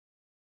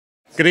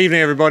Good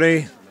evening,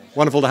 everybody.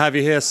 Wonderful to have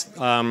you here.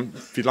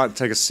 If you'd like to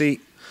take a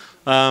seat.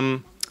 My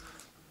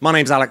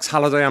name's Alex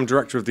Halliday. I'm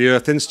director of the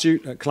Earth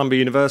Institute at Columbia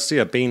University.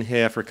 I've been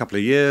here for a couple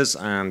of years,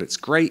 and it's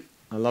great.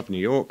 I love New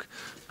York.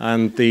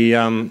 And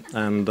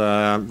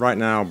right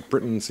now,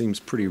 Britain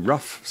seems pretty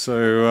rough,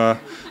 so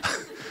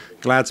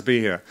glad to be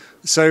here.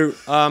 So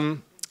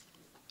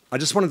I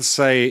just wanted to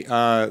say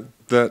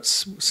that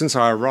since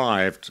I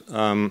arrived,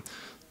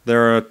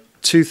 there are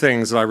two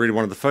things that I really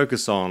wanted to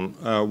focus on.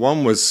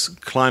 One was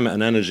climate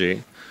and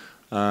energy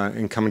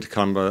in coming to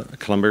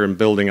Columbia and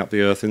building up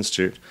the Earth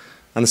Institute.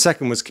 And the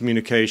second was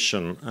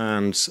communication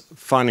and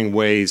finding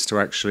ways to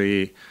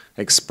actually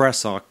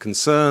express our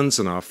concerns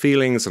and our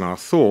feelings and our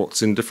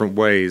thoughts in different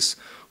ways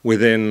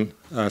within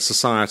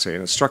society.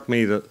 And it struck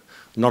me that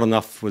not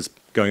enough was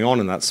going on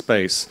in that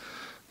space.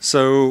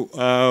 So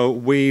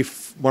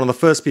one of the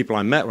first people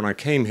I met when I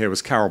came here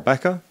was Carol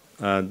Becker,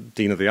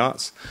 Dean of the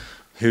Arts,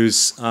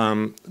 who's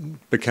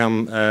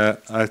become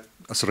a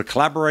sort of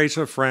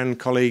collaborator, friend,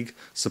 colleague,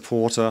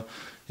 supporter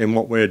in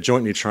what we're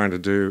jointly trying to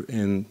do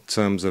in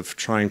terms of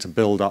trying to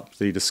build up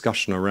the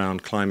discussion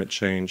around climate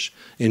change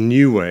in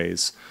new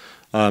ways.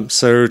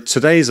 So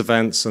today's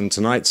events and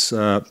tonight's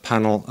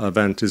panel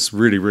event is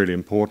really, really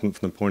important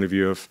from the point of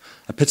view of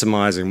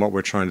epitomizing what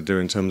we're trying to do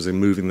in terms of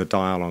moving the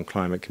dial on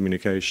climate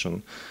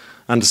communication.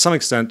 And to some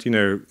extent, you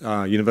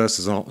know,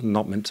 universities are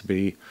not meant to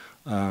be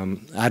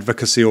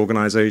advocacy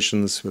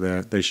organizations.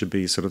 They should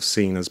be sort of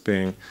seen as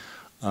being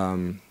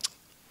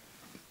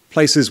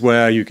places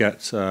where you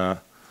get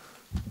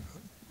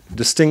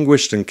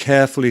distinguished and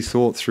carefully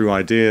thought through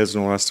ideas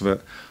and all the rest of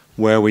it,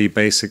 where we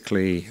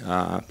basically,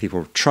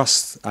 people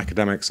trust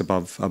academics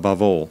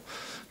above all.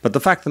 But the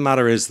fact of the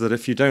matter is that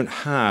if you don't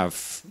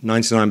have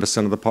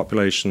 99% of the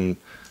population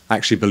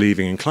actually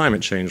believing in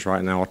climate change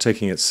right now or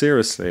taking it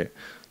seriously,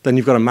 then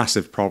you've got a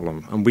massive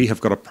problem. And we have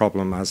got a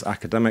problem as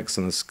academics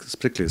and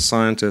particularly as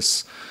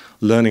scientists,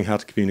 learning how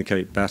to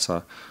communicate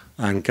better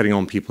and getting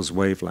on people's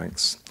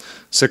wavelengths.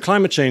 So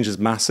climate change is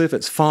massive.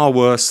 It's far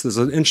worse. There's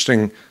an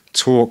interesting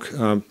talk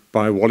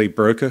by Wally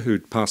Broker, who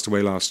passed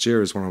away last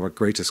year, is one of our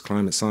greatest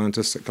climate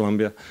scientists at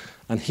Columbia.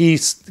 And he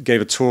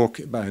gave a talk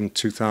about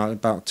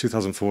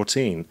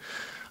 2014.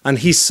 And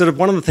he sort of,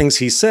 one of the things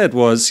he said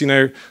was, you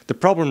know, the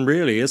problem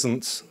really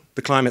isn't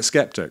the climate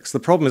skeptics.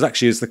 The problem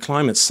is the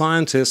climate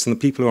scientists and the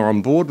people who are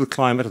on board with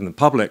climate and the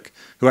public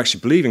who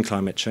actually believe in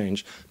climate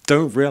change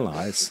don't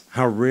realize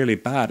how really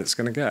bad it's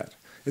going to get.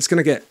 It's going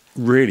to get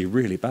really,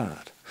 really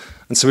bad.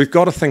 And so we've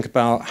got to think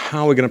about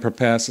how we're going to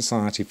prepare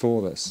society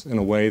for this in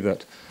a way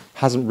that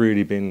hasn't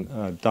really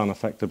been done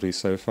effectively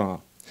so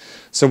far.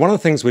 So one of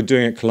the things we're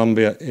doing at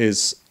Columbia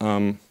is,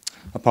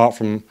 apart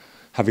from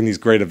having these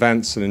great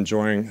events and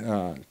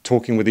enjoying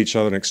talking with each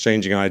other and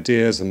exchanging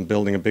ideas and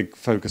building a big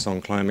focus on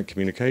climate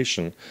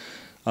communication,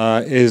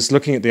 is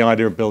looking at the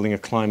idea of building a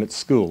climate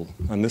school.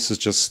 And this has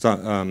just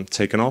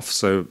taken off.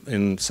 So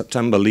in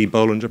September,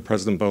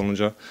 President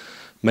Bollinger,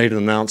 made an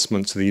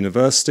announcement to the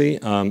university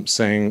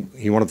saying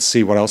he wanted to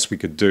see what else we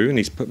could do. And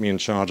he's put me in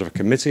charge of a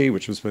committee,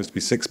 which was supposed to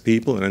be 6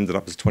 people and ended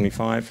up as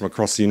 25 from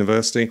across the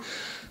university,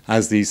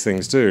 as these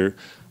things do.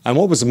 And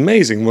what was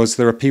amazing was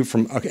there are people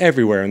from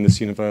everywhere in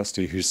this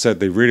university who said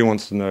they really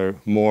wanted to know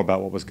more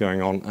about what was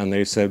going on, and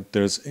they said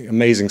there's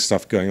amazing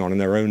stuff going on in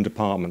their own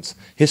departments.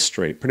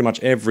 History, pretty much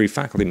every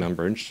faculty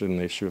member interested in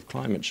the issue of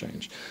climate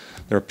change.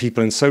 There are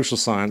people in social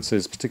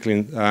sciences,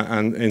 particularly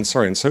in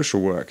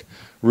social work,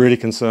 really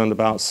concerned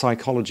about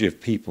psychology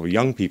of people,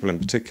 young people in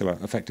particular,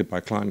 affected by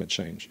climate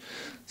change.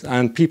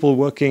 And people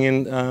working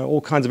in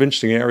all kinds of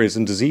interesting areas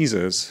and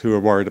diseases who are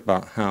worried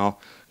about how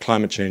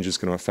climate change is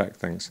going to affect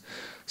things.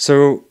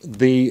 So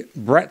the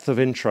breadth of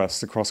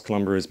interest across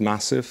Columbia is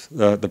massive.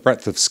 The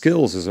breadth of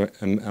skills is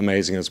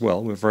amazing as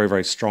well. We're very,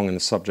 very strong in the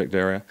subject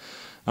area.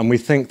 And we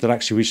think that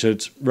actually we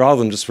should, rather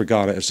than just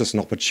regard it as just an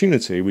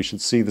opportunity, we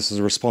should see this as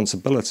a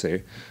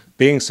responsibility,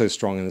 being so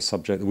strong in the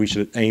subject that we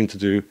should aim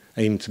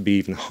to be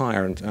even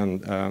higher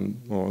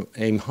or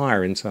aim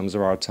higher in terms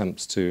of our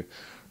attempts to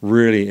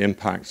really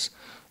impact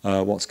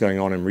what's going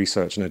on in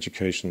research and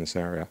education in this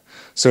area.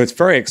 So it's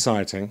very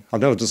exciting.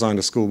 I've never designed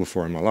a school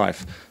before in my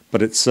life,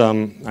 but it's,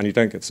 and you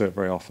don't get to it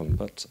very often,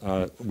 but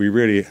we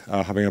really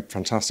are having a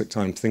fantastic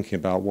time thinking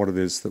about what it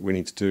is that we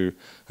need to do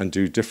and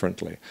do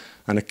differently.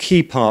 And a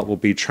key part will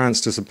be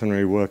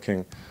transdisciplinary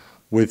working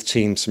with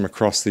teams from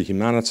across the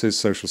humanities,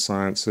 social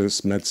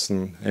sciences,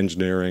 medicine,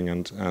 engineering,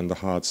 and the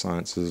hard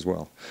sciences as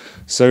well.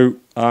 So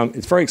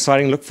it's very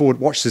exciting. Look forward,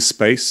 watch this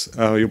space.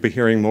 You'll be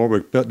hearing more.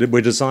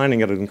 We're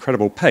designing at an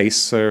incredible pace.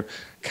 So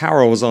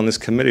Carol was on this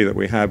committee that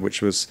we had,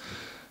 which was,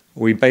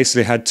 we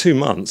basically had 2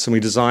 months, and we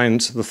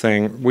designed the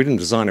thing. We didn't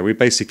design it. We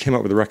basically came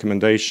up with a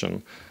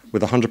recommendation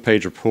with a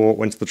 100-page report,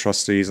 went to the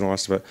trustees and all the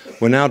rest of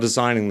it. We're now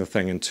designing the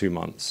thing in 2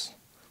 months.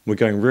 We're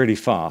going really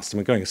fast, and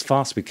we're going as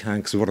fast as we can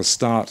because we want to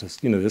start,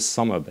 this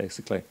summer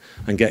basically,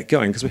 and get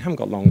going because we haven't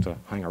got long to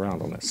hang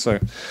around on this.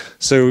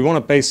 So we want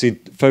to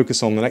basically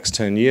focus on the next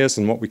 10 years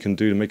and what we can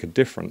do to make a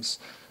difference.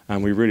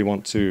 And we really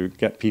want to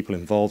get people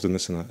involved in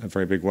this in a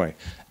very big way.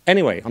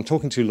 Anyway, I'm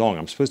talking too long.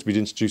 I'm supposed to be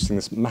introducing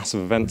this massive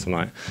event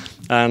tonight.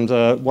 And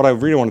what I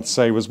really wanted to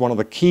say was one of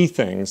the key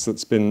things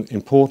that's been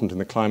important in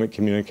the climate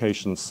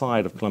communication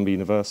side of Columbia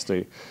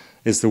University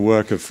is the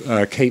work of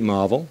Kate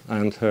Marvel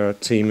and her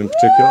team in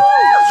particular.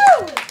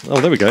 Oh,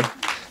 there we go.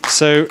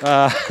 So,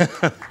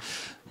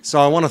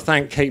 so I want to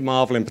thank Kate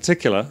Marvel in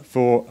particular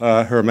for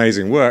her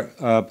amazing work,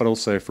 but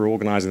also for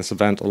organizing this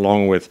event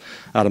along with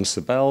Adam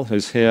Sibel,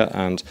 who's here,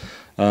 and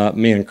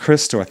me and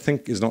Chris, who I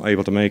think is not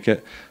able to make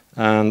it,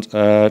 and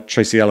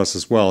Tracy Ellis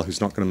as well,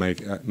 who's not going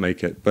to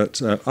make it.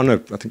 But, oh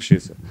no, I think she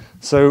is.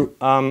 So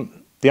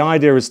the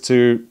idea is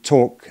to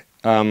talk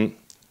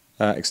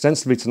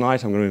extensively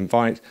tonight. I'm going to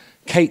invite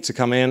Kate to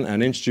come in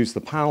and introduce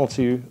the panel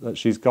to you that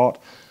she's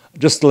got.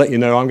 Just to let you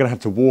know, I'm going to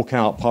have to walk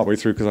out partway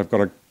through because I've got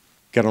to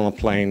get on a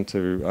plane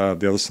to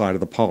the other side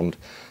of the pond.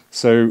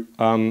 So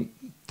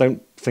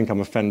don't think I'm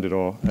offended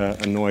or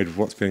annoyed with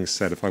what's being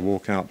said if I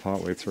walk out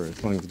partway through.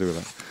 It's nothing to do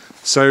with that.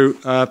 So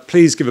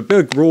please give a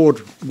big,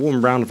 broad,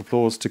 warm round of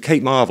applause to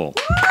Kate Marvel.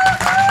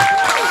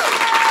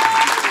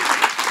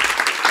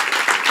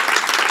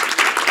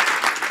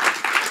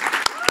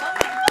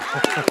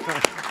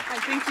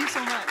 Thank you so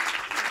much.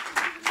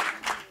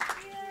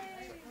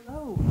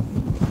 Hello.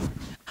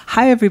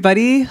 Hi,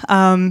 everybody.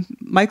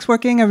 Mic's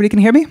working. Everybody can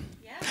hear me?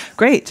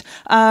 Great.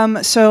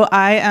 So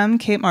I am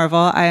Kate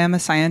Marvel. I am a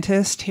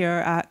scientist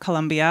here at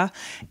Columbia,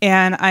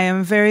 and I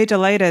am very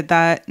delighted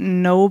that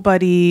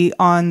nobody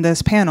on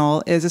this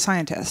panel is a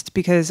scientist,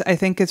 because I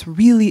think it's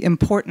really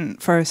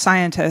important for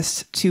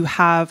scientists to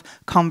have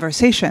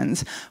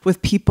conversations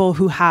with people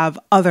who have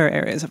other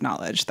areas of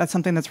knowledge. That's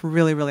something that's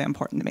really, really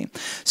important to me.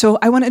 So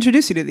I want to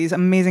introduce you to these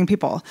amazing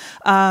people.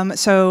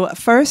 So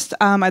first,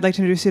 I'd like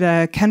to introduce you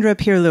to Kendra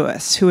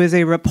Pierre-Louis, who is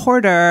a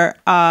reporter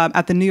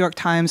at the New York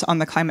Times on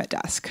the climate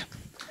desk.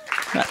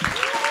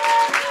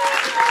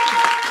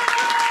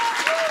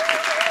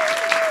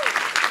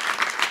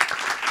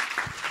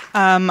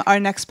 Our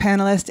next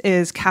panelist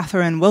is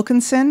Katharine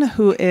Wilkinson,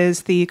 who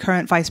is the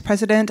current vice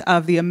president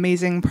of the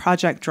amazing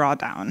Project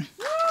Drawdown.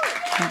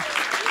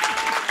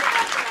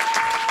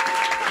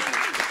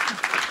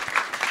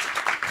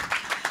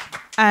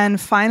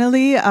 And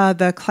finally,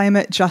 the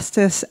climate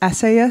justice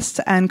essayist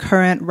and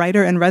current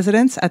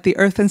writer-in-residence at the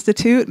Earth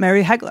Institute,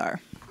 Mary Heglar.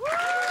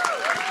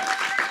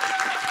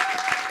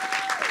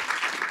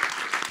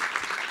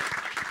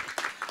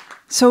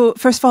 So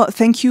first of all,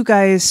 thank you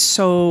guys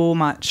so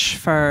much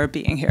for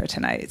being here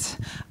tonight.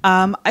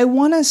 I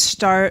want to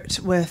start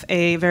with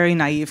a very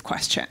naive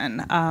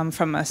question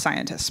from a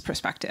scientist's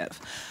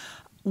perspective.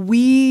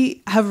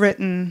 We have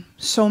written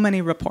so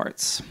many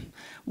reports.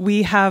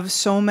 We have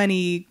so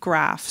many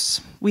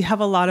graphs. We have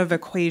a lot of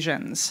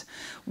equations.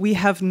 We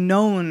have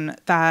known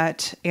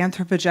that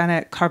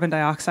anthropogenic carbon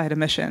dioxide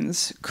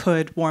emissions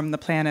could warm the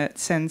planet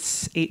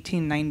since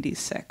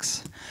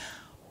 1896.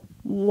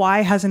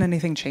 Why hasn't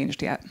anything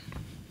changed yet?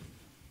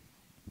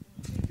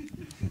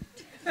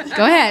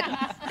 Go ahead.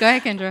 Go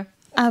ahead, Kendra.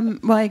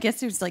 Well, I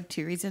guess there's like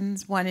two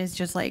reasons. One is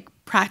just like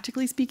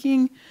practically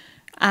speaking,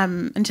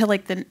 until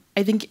like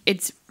I think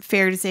it's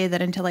fair to say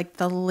that until like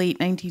the late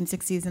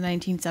 1960s and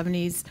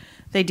 1970s,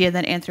 the idea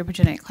that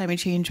anthropogenic climate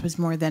change was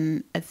more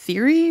than a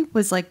theory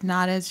was like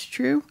not as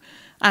true.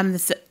 I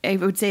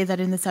would say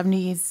that in the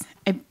 70s,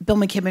 Bill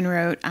McKibben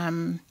wrote,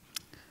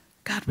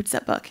 God, what's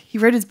that book? He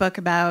wrote his book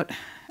about,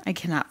 I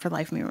cannot for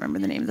life of me remember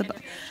the name of the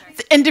book.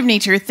 The End of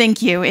Nature,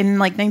 thank you, in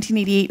like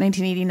 1988,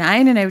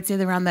 1989. And I would say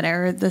that around that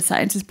era, the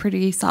science is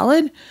pretty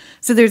solid.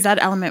 So there's that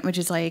element, which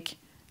is like,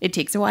 it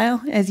takes a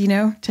while, as you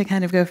know, to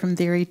kind of go from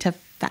theory to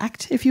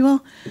fact, if you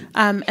will.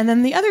 And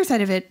then the other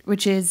side of it,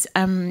 which is,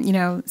 you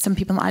know, some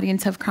people in the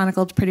audience have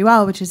chronicled pretty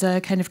well, which is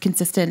a kind of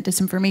consistent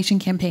disinformation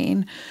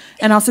campaign.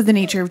 And also the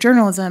nature of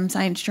journalism.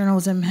 Science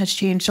journalism has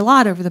changed a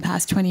lot over the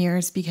past 20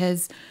 years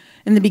because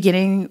in the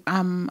beginning,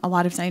 a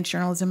lot of science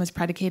journalism was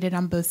predicated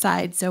on both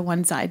sides. So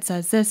one side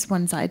says this,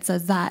 one side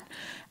says that.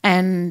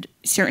 And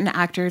certain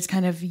actors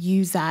kind of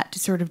use that to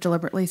sort of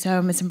deliberately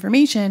sow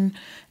misinformation.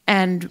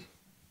 And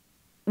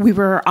we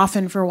were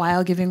often for a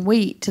while giving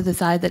weight to the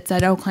side that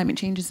said, oh, climate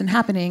change isn't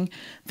happening,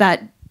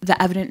 that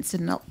the evidence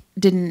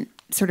didn't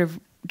sort of,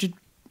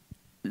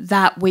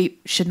 that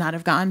weight should not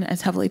have gone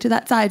as heavily to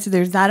that side. So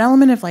there's that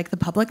element of like the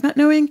public not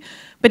knowing.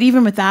 But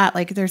even with that,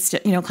 like there's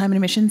still, you know, climate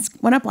emissions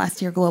went up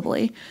last year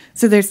globally.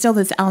 So there's still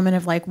this element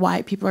of like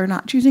why people are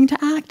not choosing to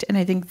act. And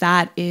I think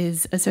that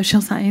is a social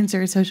science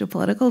or a social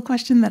political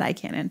question that I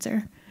can't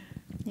answer.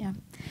 Yeah.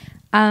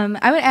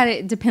 I would add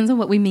it depends on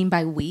what we mean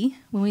by we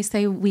when we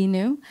say we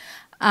knew.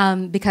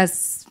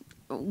 Because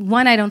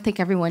one, I don't think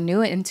everyone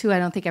knew it. And two, I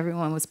don't think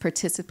everyone was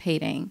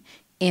participating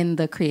in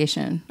the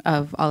creation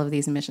of all of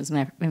these emissions.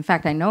 In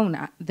fact, I know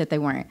not that they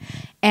weren't.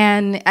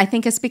 And I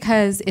think it's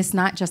because it's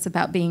not just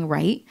about being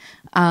right.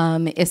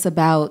 It's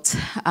about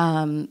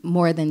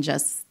more than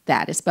just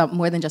that. It's about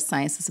more than just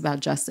science. It's about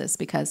justice.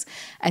 Because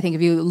I think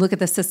if you look at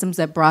the systems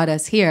that brought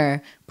us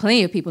here,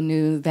 plenty of people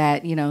knew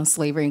that,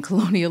 slavery and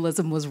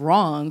colonialism was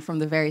wrong from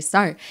the very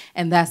start.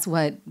 And that's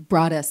what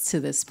brought us to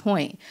this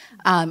point.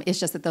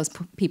 It's just that those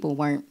people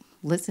weren't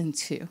listened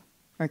to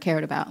or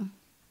cared about.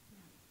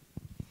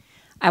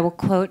 I will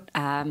quote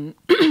one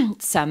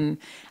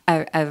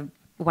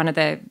of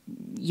the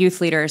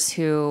youth leaders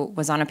who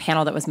was on a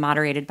panel that was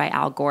moderated by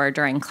Al Gore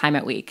during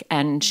Climate Week.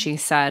 And she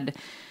said,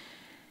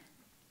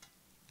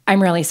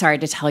 "I'm really sorry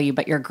to tell you,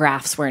 but your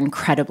graphs were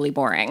incredibly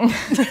boring." Which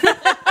one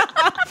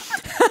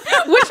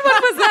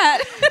was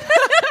that?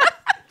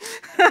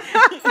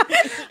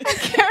 I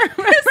can't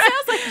remember. It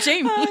sounds like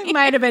Jamie. It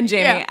might have been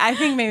Jamie. Yeah. I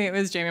think maybe it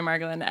was Jamie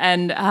Margolin.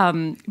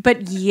 And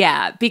but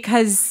yeah,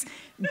 because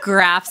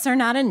graphs are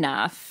not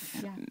enough.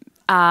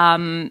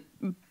 Yeah.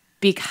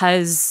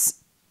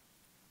 Because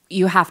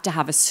you have to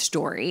have a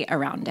story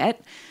around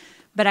it.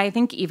 But I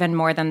think even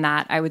more than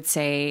that, I would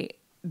say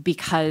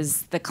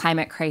because the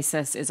climate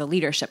crisis is a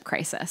leadership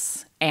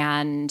crisis.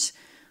 And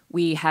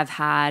we have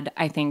had,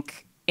 I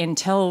think,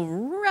 until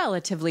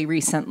relatively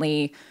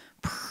recently,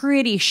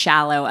 pretty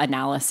shallow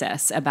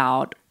analysis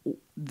about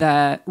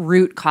the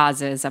root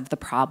causes of the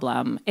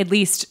problem, at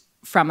least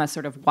from a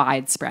sort of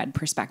widespread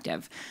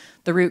perspective,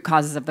 the root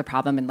causes of the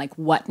problem and like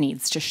what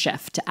needs to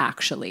shift to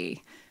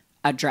actually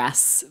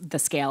address the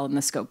scale and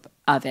the scope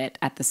of it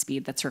at the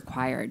speed that's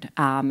required.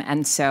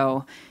 And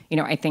so,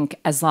 I think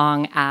as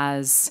long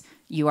as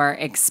you are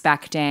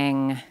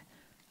expecting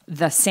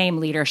the same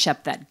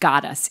leadership that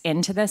got us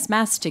into this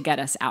mess to get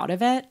us out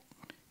of it,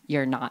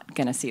 you're not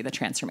going to see the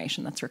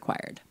transformation that's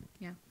required.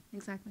 Yeah,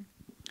 exactly.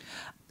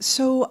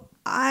 So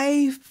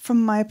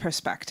from my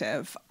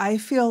perspective, I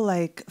feel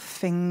like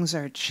things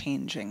are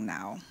changing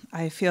now.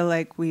 I feel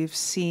like we've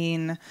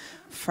seen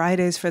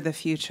Fridays for the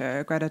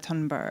Future, Greta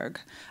Thunberg.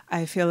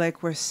 I feel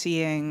like we're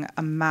seeing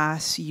a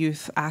mass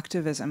youth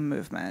activism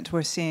movement.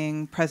 We're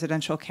seeing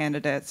presidential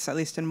candidates, at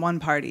least in one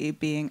party,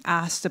 being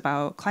asked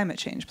about climate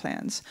change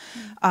plans.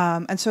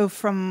 And so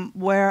from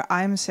where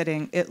I'm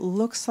sitting, it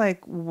looks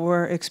like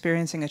we're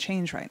experiencing a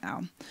change right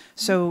now.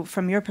 So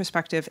from your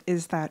perspective,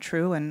 is that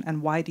true?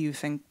 And why do you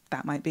think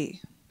that might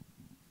be?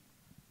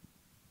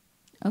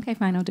 Okay,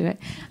 fine, I'll do it.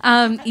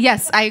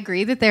 Yes, I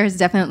agree that there is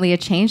definitely a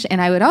change. And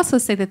I would also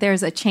say that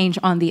there's a change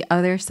on the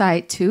other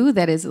side, too,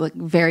 that is like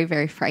very,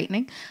 very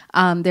frightening.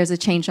 There's a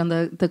change on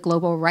the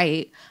global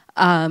right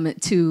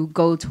to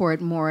go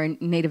toward more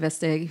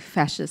nativistic,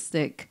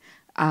 fascistic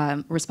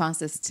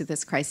responses to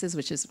this crisis,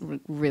 which is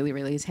really,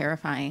 really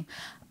terrifying.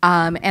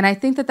 And I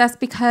think that that's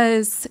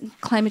because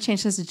climate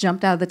change has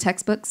jumped out of the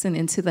textbooks and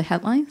into the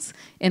headlines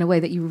in a way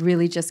that you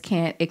really just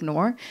can't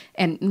ignore.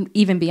 And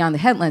even beyond the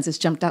headlines, it's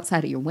jumped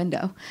outside of your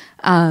window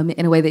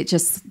in a way that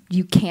just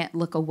you can't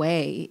look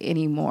away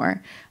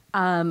anymore.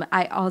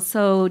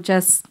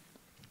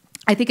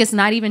 I think it's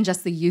not even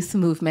just the youth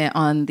movement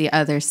on the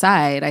other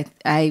side.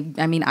 I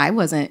mean, I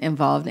wasn't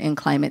involved in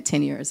climate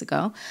 10 years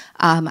ago.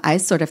 I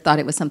sort of thought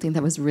it was something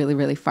that was really,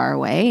 really far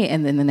away.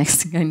 And then the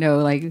next thing I know,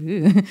 like,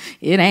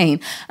 it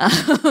ain't.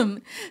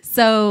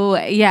 So,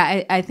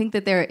 yeah, I think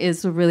that there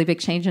is a really big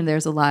change and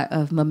there's a lot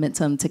of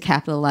momentum to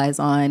capitalize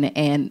on.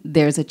 And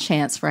there's a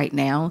chance right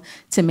now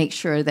to make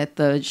sure that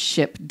the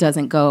ship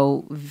doesn't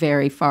go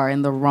very far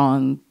in the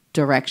wrong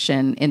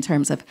direction in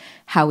terms of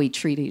how we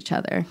treat each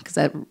other, because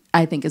that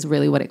I think is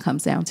really what it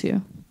comes down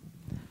to.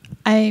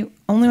 I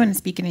only want to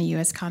speak in a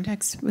U.S.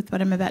 context with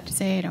what I'm about to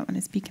say. I don't want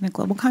to speak in a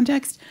global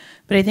context,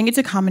 but I think it's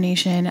a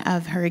combination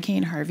of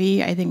Hurricane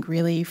Harvey, I think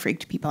really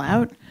freaked people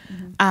out,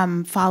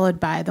 followed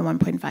by the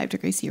 1.5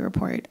 degree C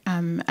report.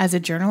 As a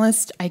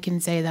journalist, I can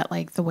say that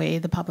like the way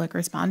the public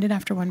responded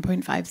after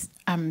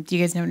 1.5, do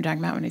you guys know what I'm talking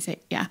about when I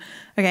say, yeah.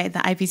 Okay, the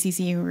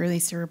IPCC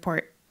released a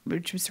report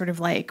which was sort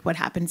of like what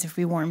happens if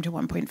we warm to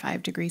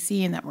 1.5 degrees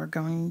C and that we're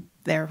going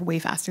there way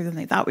faster than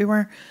they thought we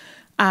were.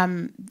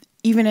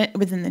 Even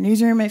within the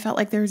newsroom, I felt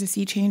like there was a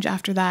sea change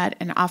after that.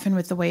 And often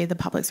with the way the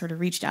public sort of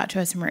reached out to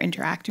us and were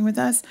interacting with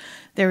us,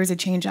 there was a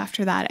change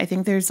after that. I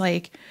think there's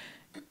like,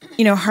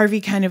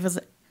 Harvey kind of was,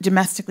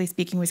 domestically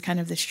speaking, was kind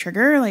of this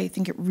trigger. Like, I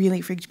think it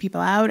really freaked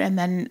people out. And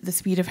then the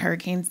suite of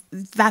hurricanes,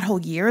 that whole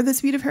year, the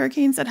suite of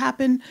hurricanes that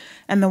happened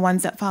and the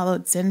ones that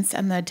followed since,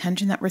 and the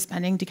attention that we're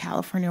spending to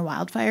California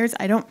wildfires.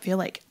 I don't feel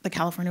like the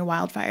California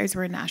wildfires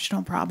were a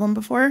national problem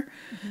before.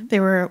 Mm-hmm. They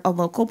were a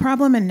local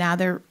problem, and now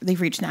they've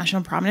reached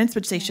national prominence,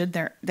 which they should.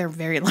 They're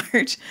very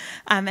large.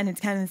 And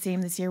it's kind of the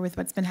same this year with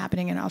what's been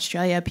happening in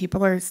Australia.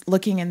 People are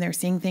looking and they're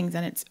seeing things,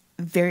 and it's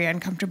very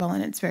uncomfortable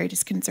and it's very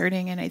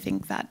disconcerting. And I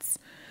think that's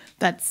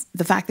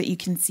the fact that you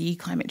can see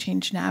climate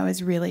change now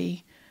is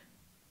really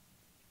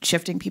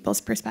shifting people's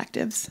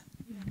perspectives.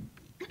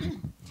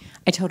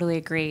 I totally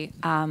agree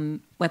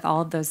with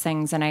all of those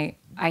things. And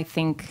I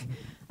think,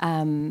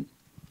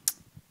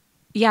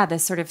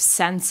 this sort of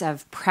sense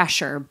of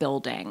pressure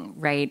building,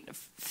 right?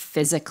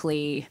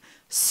 Physically,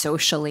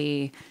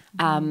 socially,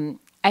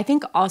 I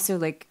think also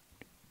like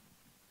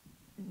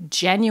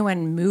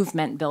genuine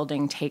movement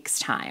building takes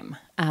time.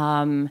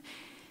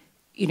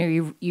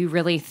 You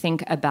really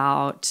think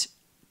about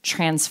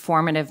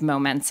transformative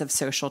moments of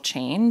social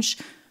change.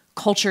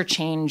 Culture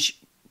change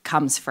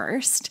comes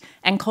first,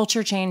 and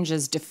culture change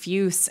is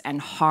diffuse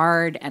and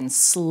hard and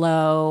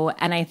slow.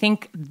 And I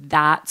think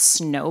that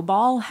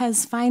snowball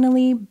has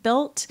finally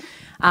built.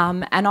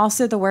 And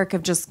also the work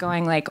of just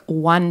going like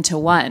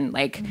one-to-one,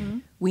 like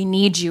we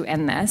need you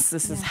in this.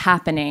 This is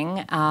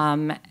happening.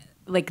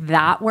 Like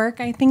that work,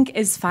 I think,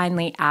 is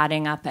finally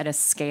adding up at a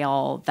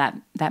scale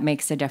that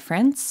makes a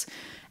difference.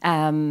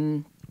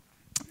 And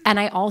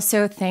I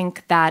also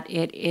think that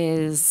it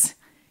is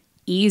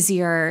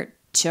easier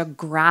to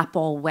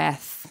grapple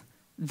with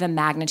the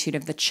magnitude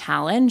of the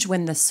challenge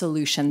when the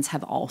solutions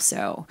have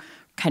also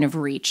kind of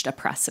reached a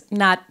precipice.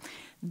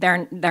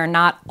 They're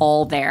not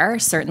all there,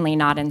 certainly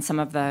not in some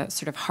of the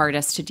sort of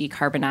hardest to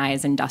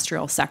decarbonize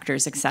industrial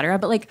sectors, et cetera,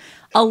 but like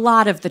a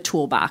lot of the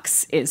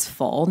toolbox is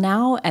full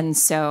now. And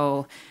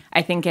so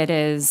I think it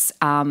is,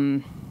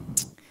 in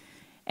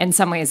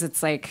some ways,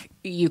 it's like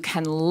you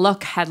can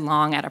look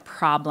headlong at a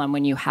problem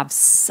when you have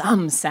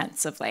some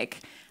sense of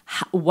like,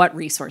 what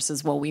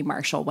resources will we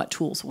marshal, what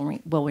tools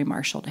will we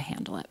marshal to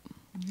handle it.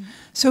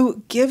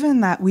 So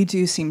given that we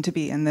do seem to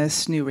be in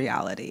this new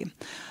reality,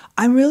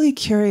 I'm really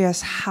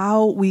curious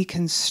how we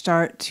can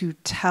start to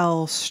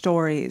tell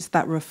stories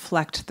that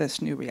reflect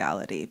this new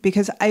reality.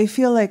 Because I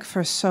feel like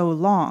for so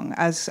long,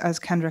 as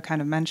Kendra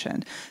kind of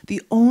mentioned, the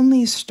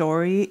only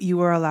story you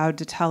were allowed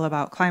to tell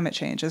about climate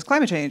change. Is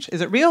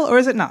it real or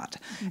is it not?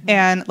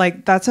 And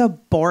like, that's a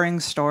boring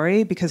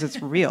story because it's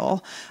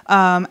real.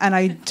 And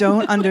I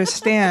don't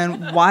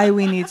understand why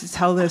we need to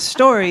tell this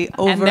story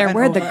over and there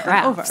were over the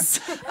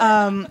graphs.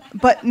 and over.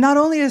 But not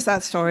only is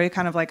that story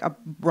kind of like a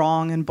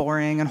wrong and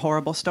boring and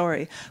horrible story,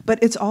 but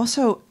it's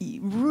also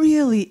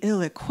really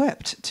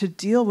ill-equipped to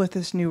deal with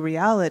this new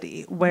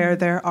reality where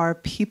there are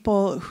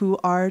people who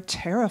are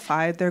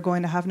terrified they're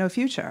going to have no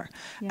future.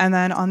 Yeah. And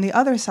then on the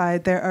other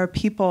side, there are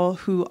people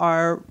who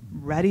are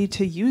ready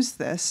to use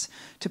this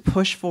to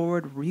push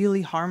forward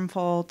really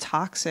harmful,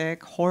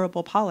 toxic,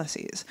 horrible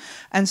policies.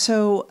 And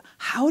so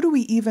how do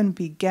we even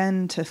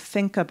begin to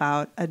think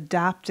about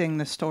adapting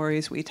the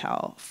stories we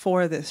tell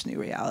for this new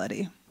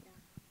reality?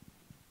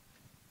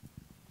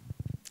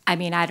 I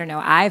mean, I don't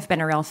know. I've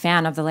been a real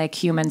fan of the like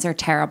humans are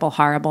terrible,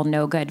 horrible,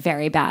 no good,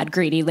 very bad,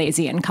 greedy,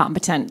 lazy,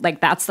 incompetent. Like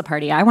that's the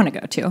party I want to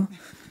go to.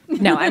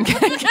 No, I'm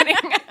kidding.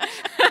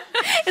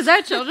 Is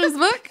that a children's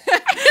book?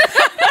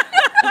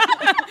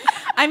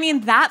 I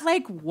mean, that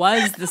like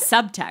was the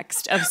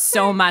subtext of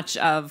so much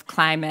of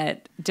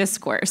climate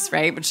discourse,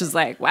 right? Which is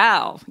like,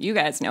 wow, you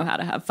guys know how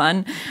to have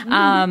fun.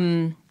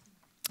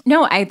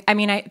 No, I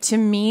mean, to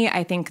me,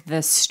 I think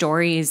the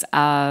stories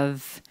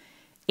of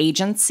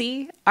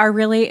agency are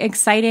really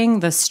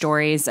exciting. The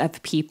stories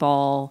of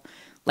people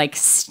like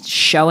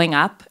showing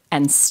up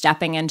and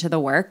stepping into the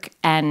work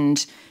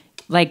and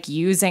like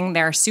using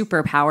their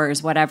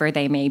superpowers, whatever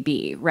they may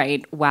be,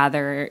 right?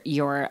 Whether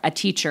you're a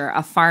teacher,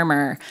 a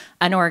farmer,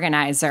 an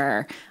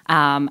organizer,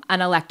 an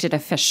elected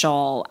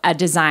official, a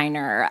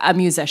designer, a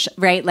musician,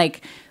 right?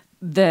 Like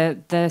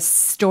the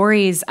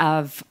stories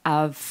of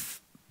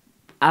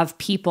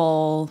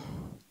people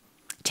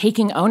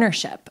taking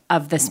ownership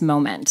of this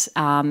moment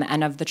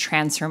and of the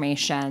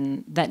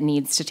transformation that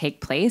needs to take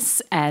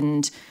place.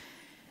 And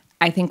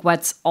I think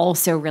what's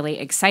also really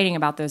exciting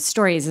about those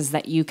stories is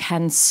that you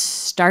can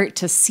start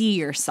to see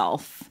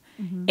yourself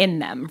in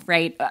them,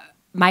 right?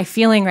 My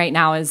feeling right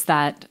now is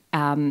that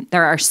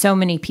there are so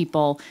many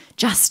people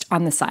just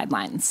on the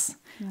sidelines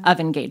of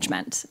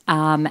engagement.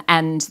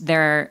 And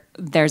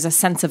there's a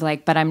sense of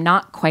like, but I'm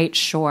not quite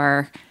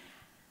sure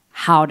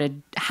how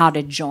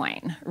to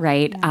join,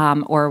 right?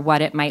 Or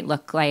what it might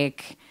look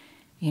like.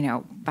 You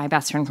know, my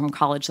best friend from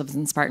college lives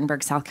in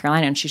Spartanburg, South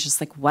Carolina, and she's just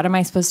like, what am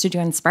I supposed to do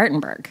in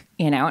Spartanburg?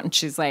 You know, and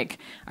she's like,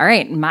 all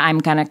right, I'm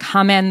going to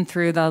come in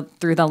through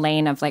the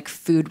lane of like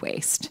food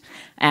waste.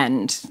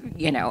 And,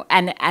 you know,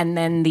 and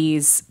then the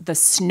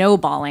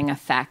snowballing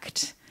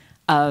effect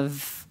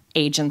of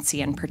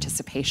agency and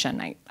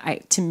participation.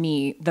 To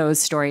me, those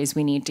stories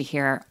we need to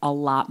hear a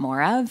lot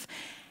more of.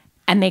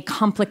 And they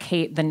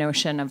complicate the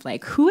notion of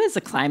like, who is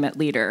a climate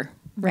leader,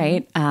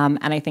 right? And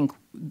I think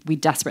we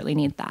desperately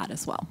need that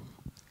as well.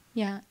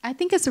 Yeah, I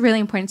think it's really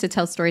important to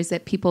tell stories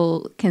that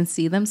people can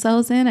see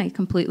themselves in. I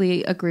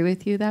completely agree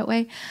with you that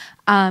way.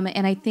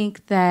 And I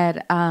think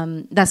that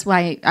that's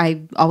why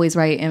I always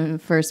write in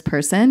first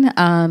person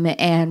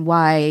and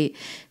why,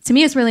 to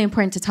me, it's really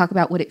important to talk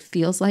about what it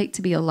feels like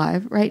to be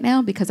alive right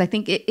now, because I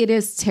think it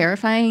is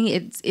terrifying.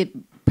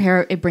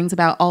 It brings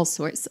about all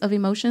sorts of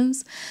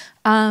emotions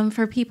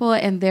for people,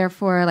 and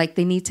therefore, like,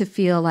 they need to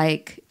feel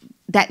like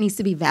that needs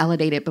to be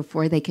validated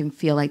before they can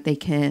feel like they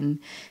can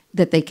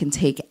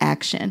take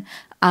action.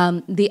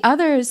 The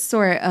other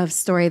sort of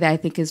story that I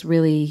think is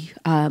really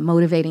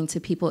motivating to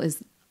people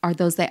are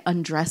those that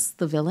undress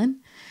the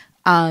villain.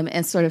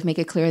 and sort of make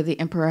it clear the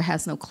emperor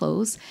has no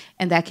clothes.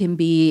 And that can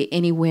be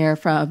anywhere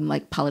from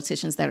like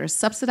politicians that are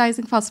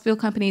subsidizing fossil fuel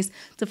companies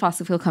to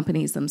fossil fuel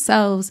companies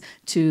themselves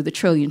to the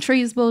trillion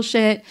trees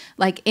bullshit,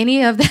 like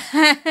any of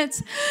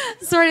that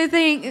sort of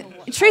thing.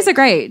 Trees are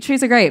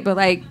great, but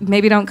like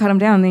maybe don't cut them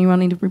down, then you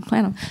won't need to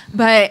replant them.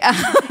 But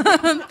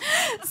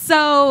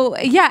so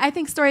yeah, I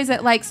think stories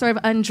that like sort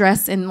of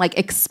undress and like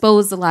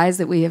expose the lies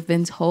that we have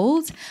been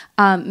told,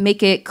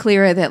 make it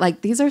clearer that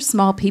like these are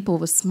small people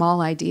with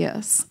small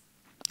ideas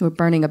who are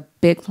burning a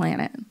big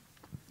planet.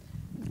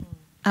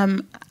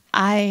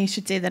 I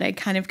should say that I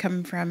kind of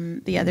come from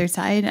the other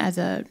side as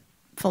a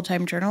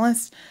full-time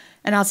journalist,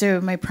 and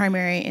also my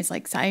primary is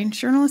like science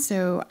journalist.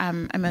 So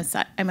I'm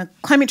a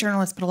climate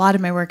journalist, but a lot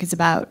of my work is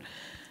about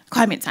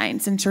climate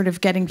science and sort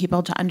of getting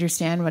people to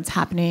understand what's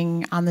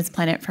happening on this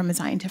planet from a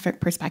scientific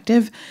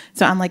perspective.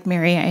 So unlike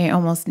Mary, I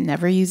almost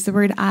never use the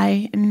word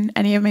I in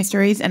any of my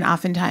stories. And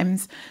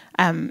oftentimes,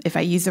 if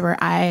I use the word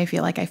I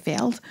feel like I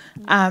failed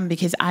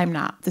because I'm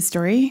not the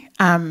story,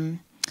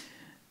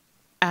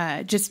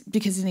 just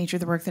because of the nature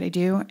of the work that I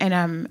do.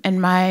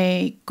 And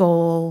my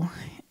goal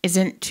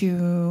isn't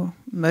to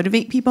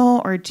motivate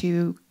people or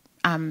to,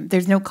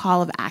 there's no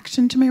call of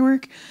action to my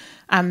work.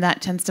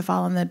 That tends to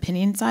fall on the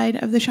opinion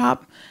side of the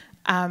shop.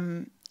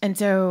 And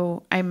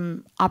so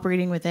I'm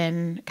operating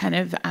within kind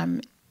of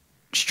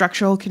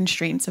structural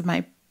constraints of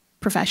my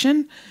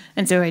profession.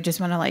 And so I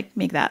just want to like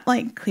make that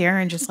like clear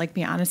and just like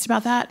be honest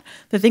about that.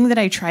 The thing that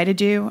I try to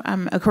do,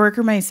 a coworker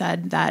of mine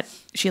said that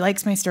she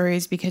likes my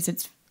stories because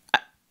it's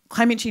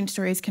climate change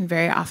stories can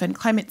very often,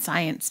 climate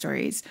science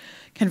stories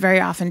can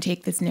very often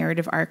take this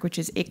narrative arc, which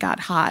is it got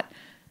hot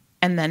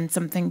and then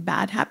something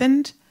bad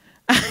happened.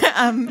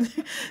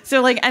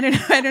 So like, I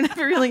don't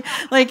ever really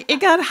like it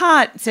got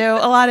hot. So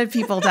a lot of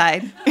people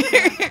died.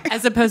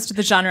 As opposed to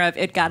the genre of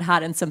it got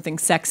hot and something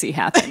sexy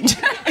happened.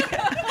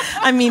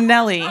 I mean,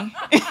 Nelly,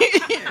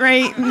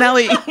 right?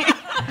 Nelly.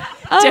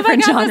 Oh,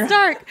 different genre. That's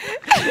dark.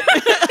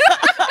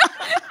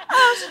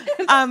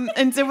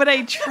 And so what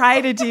I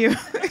try to do in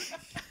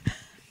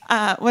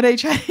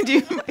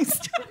my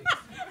story.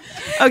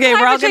 Okay,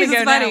 we're all going to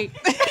go now.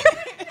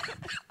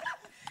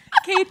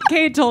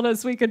 Kate told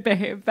us we could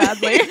behave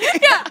badly.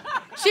 Yeah,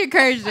 she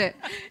encouraged it.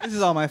 This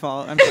is all my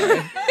fault. I'm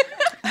sorry.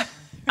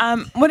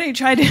 What I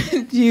try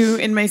to do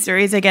in my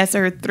stories, I guess,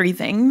 are three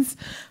things.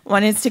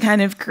 One is to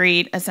kind of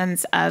create a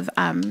sense of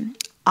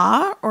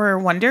awe or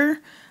wonder,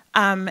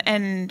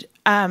 and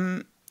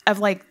of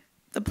like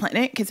the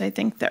planet, because I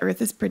think the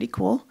Earth is pretty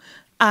cool.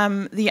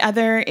 The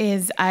other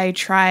is I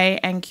try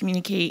and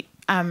communicate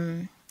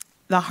the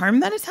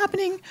harm that is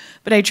happening,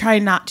 but I try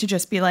not to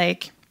just be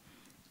like,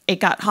 it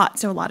got hot,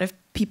 so a lot of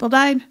people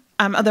died.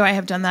 Although I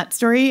have done that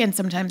story, and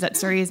sometimes that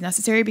story is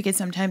necessary because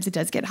sometimes it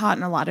does get hot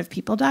and a lot of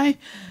people die.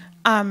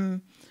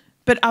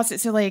 But also,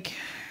 so like,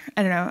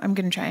 I don't know, I'm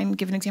going to try and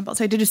give an example.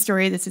 So I did a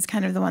story. This is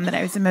kind of the one that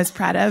I was the most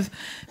proud of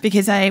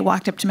because I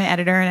walked up to my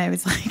editor and I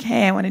was like,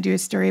 hey, I want to do a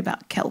story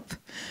about kelp.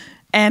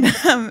 And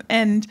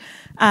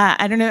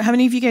I don't know, how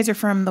many of you guys are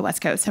from the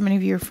West Coast? How many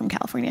of you are from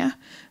California?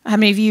 How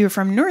many of you are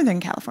from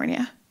Northern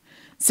California?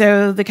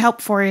 So the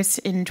kelp forests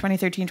in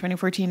 2013,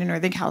 2014 in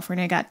Northern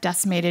California got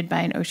decimated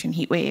by an ocean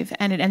heat wave,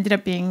 and it ended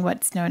up being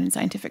what's known in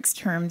scientific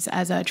terms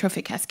as a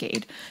trophic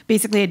cascade,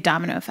 basically a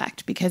domino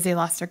effect because they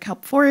lost their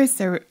kelp forests.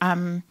 They're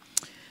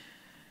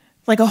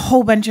like a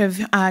whole bunch of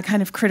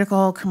kind of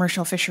critical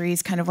commercial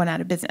fisheries kind of went out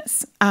of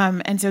business.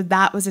 And so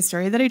that was a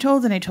story that I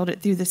told, and I told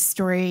it through this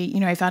story. You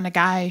know, I found a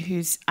guy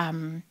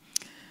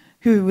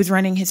who was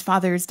running his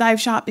father's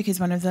dive shop because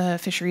one of the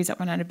fisheries that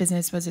went out of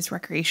business was this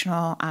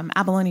recreational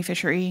abalone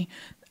fishery.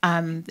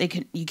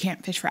 You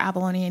can't fish for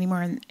abalone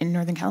anymore in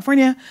Northern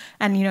California.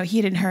 And, you know, he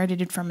had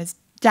inherited it from his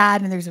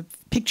dad, and there's a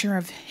picture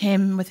of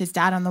him with his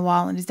dad on the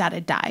wall, and his dad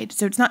had died.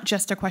 So it's not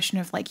just a question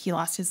of like he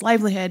lost his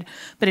livelihood,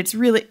 but it's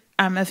really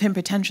of him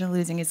potentially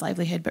losing his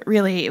livelihood. But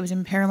really, it was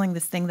imperiling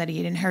this thing that he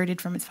had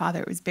inherited from his father.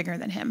 It was bigger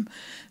than him.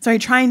 So I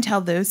try and tell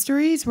those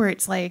stories where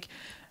it's like,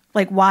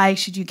 why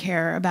should you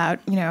care about,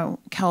 you know,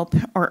 kelp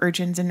or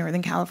urchins in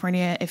Northern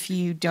California if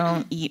you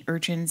don't eat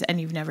urchins and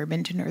you've never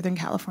been to Northern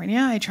California?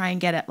 I try and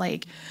get at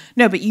like,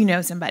 no, but you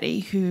know somebody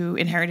who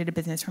inherited a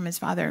business from his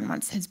father and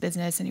wants his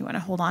business and you want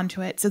to hold on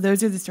to it. So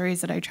those are the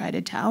stories that I try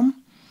to tell.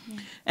 Yeah.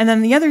 And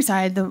then the other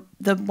side,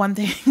 the one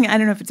thing, I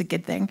don't know if it's a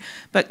good thing,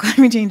 but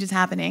climate change is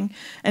happening.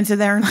 And so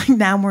there are like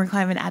now more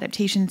climate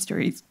adaptation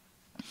stories.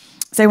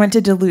 So I went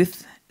to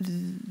Duluth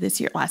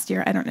last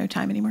year, I don't know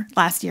time anymore,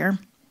 last year.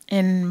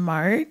 In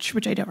March,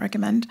 which I don't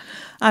recommend.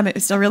 It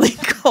was still really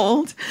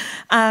cold.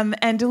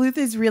 And Duluth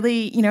is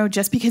really, you know,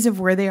 just because of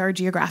where they are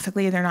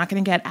geographically, they're not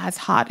going to get as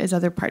hot as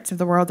other parts of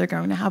the world. They're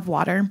going to have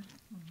water.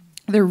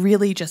 They're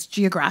really just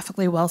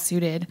geographically well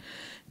suited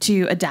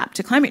to adapt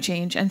to climate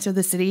change. And so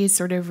the city is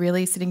sort of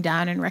really sitting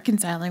down and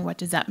reconciling what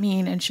does that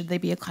mean, and should they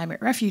be a climate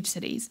refuge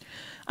cities?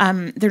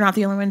 They're not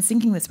the only ones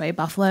thinking this way.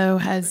 Buffalo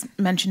has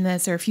mentioned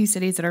this. There are a few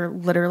cities that are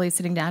literally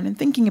sitting down and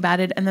thinking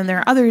about it. And then there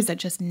are others that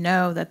just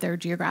know that they're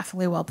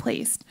geographically well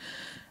placed.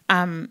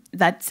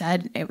 That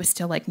said, it was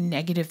still like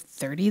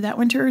 -30 that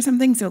winter or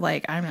something. So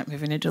like, I'm not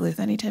moving to Duluth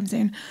anytime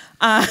soon.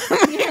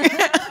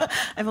 I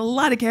have a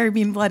lot of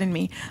Caribbean blood in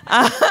me.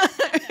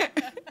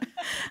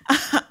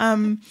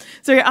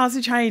 So I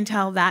also try and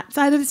tell that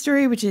side of the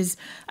story, which is,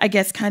 I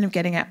guess, kind of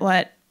getting at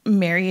what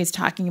Mary is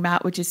talking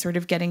about, which is sort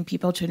of getting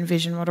people to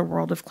envision what a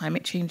world of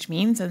climate change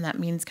means. And that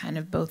means kind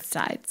of both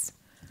sides.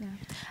 Yeah.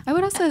 I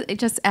would also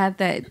just add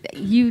that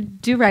you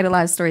do write a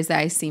lot of stories that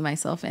I see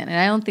myself in. And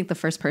I don't think the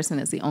first person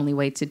is the only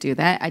way to do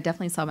that. I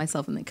definitely saw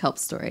myself in the kelp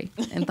story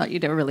and thought you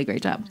did a really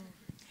great job.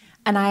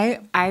 And I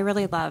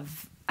really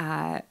love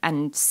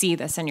and see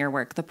this in your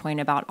work, the point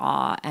about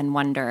awe and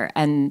wonder.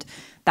 And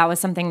that was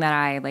something that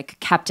I like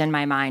kept in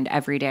my mind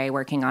every day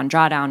working on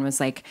Drawdown, was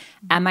like,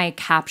 am I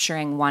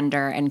capturing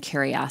wonder and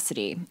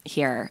curiosity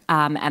here?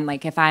 And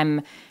like, if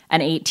I'm an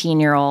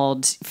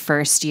 18-year-old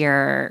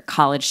first-year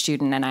college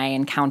student and I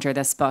encounter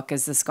this book,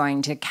 is this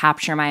going to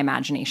capture my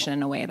imagination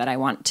in a way that I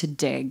want to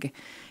dig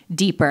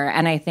deeper?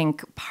 And I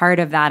think part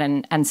of that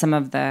and some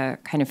of the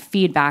kind of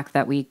feedback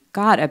that we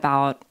got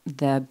about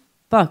the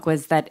book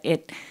was that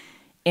it's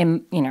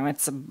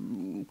a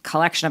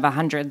collection of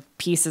 100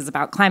 pieces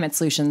about climate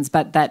solutions,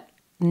 but that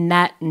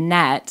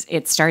net,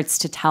 it starts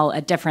to tell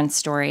a different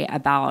story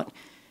about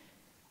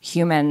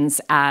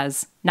humans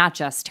as not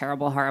just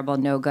terrible, horrible,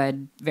 no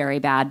good, very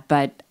bad,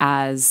 but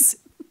as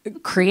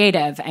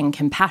creative and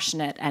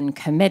compassionate and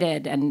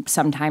committed and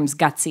sometimes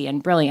gutsy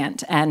and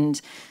brilliant.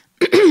 And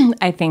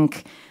I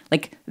think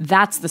like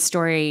that's the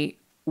story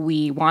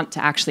we want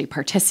to actually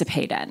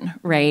participate in,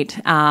 right?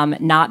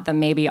 Not the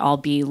maybe I'll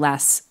be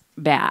less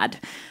bad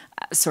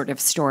sort of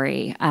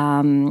story.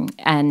 And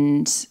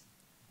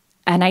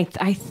I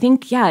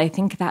think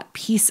that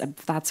piece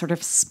of that sort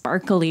of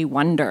sparkly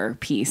wonder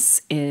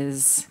piece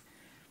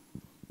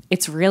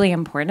it's really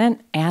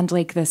important. And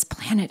like, this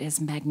planet is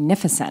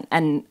magnificent.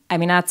 And I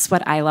mean, that's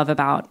what I love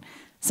about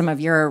some of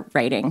your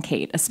writing,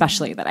 Kate,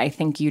 especially, that I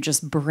think you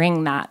just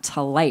bring that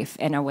to life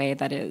in a way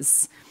that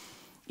is,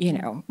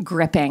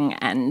 gripping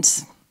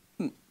and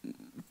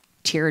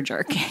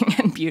tear-jerking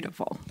and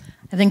beautiful.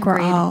 I think we're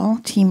all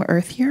Team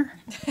Earth here.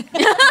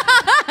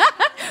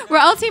 We're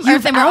all Team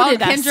Earth, and we're all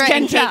Kendra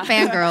and Kate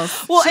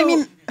fangirls. Well, I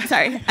mean,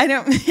 sorry, I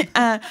don't.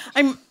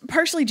 I'm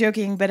partially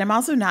joking, but I'm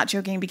also not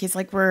joking because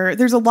like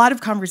there's a lot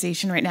of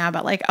conversation right now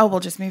about like, oh, we'll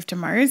just move to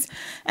Mars,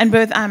 and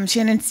both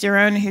Shannon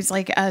Sterone, who's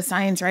like a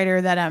science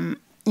writer that I'm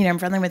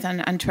friendly with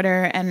on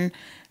Twitter, and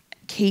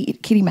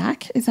Katie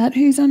Mack, is that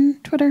who's on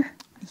Twitter?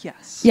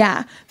 Yes.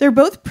 Yeah, they're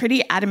both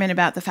pretty adamant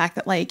about the fact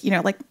that like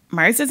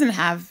Mars doesn't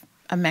have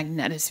a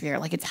magnetosphere,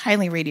 like it's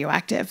highly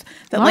radioactive.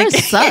 That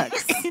Mars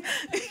sucks.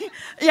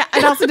 Yeah,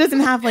 it also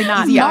doesn't have like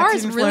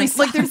Mars really sucks.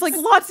 Like there's like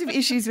lots of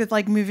issues with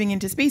like moving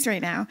into space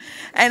right now,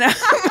 and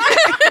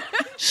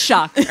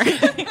shocker.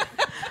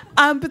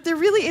 But there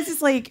really is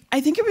this like, I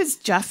think it was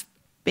Jeff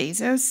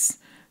Bezos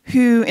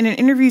who in an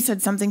interview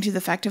said something to the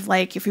effect of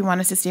like, if we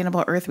want a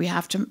sustainable Earth, we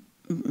have to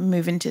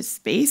move into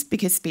space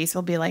because space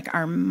will be like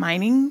our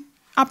mining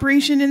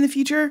operation in the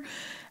future.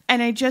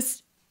 And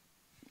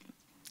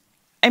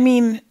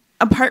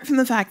apart from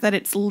the fact that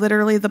it's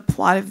literally the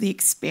plot of The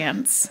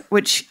Expanse,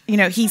 which,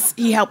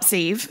 he helped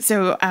save.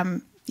 So,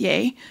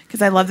 yay,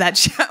 because I love that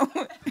show.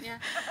 Yeah.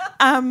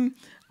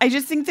 I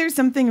just think there's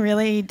something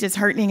really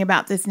disheartening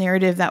about this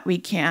narrative that we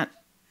can't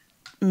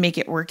make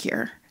it work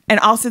here. And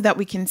also that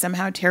we can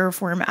somehow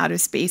terraform out of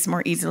space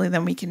more easily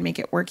than we can make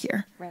it work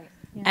here. Right.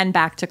 Yeah. And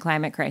back to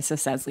climate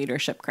crisis as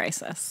leadership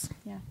crisis.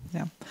 Yeah.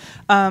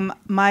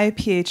 My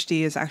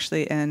PhD is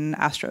actually in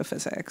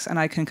astrophysics, and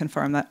I can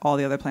confirm that all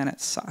the other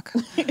planets suck.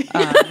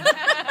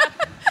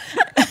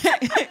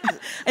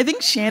 I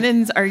think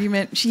Shannon's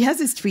argument, she has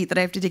this tweet that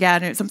I have to dig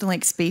out, and it's something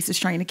like space is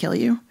trying to kill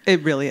you.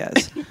 It really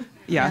is.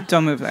 Yeah,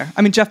 don't move there.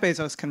 I mean, Jeff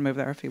Bezos can move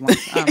there if he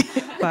wants.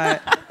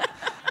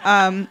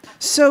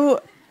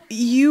 So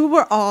you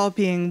were all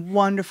being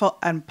wonderful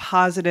and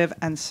positive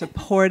and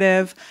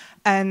supportive.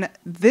 And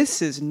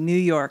this is New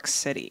York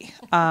City.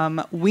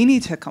 We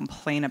need to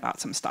complain about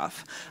some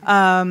stuff.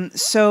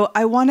 So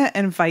I want to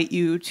invite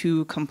you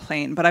to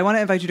complain, but I want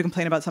to invite you to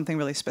complain about something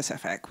really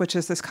specific, which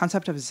is this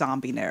concept of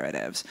zombie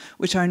narratives,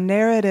 which are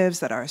narratives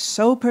that are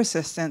so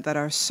persistent, that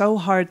are so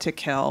hard to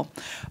kill,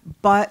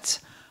 but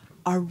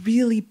are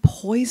really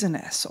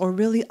poisonous or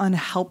really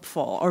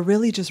unhelpful or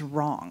really just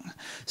wrong.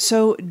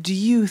 So do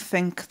you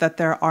think that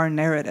there are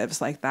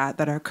narratives like that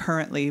that are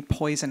currently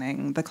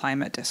poisoning the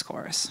climate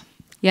discourse?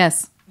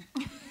 Yes.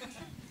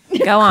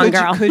 Go on,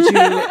 girl. Could you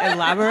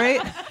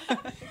elaborate?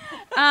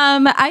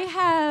 I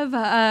have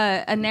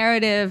a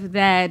narrative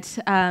that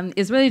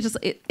is really just,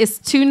 it's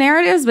two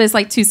narratives, but it's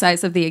like two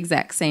sides of the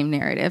exact same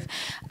narrative,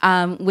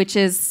 which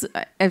is,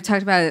 I've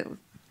talked about it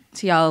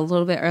to y'all a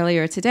little bit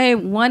earlier today.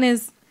 One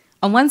is,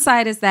 on one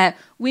side is that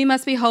we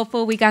must be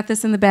hopeful, we got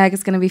this in the bag,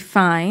 it's going to be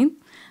fine.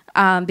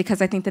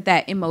 Because I think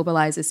that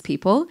immobilizes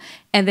people.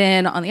 And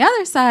then on the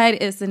other side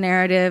is the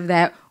narrative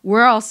that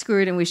we're all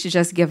screwed and we should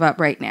just give up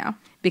right now.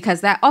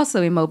 because that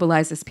also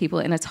immobilizes people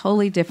in a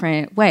totally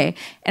different way.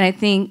 And I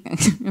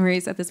think, Marie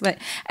said this, but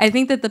I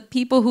think that the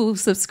people who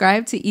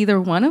subscribe to either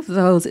one of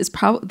those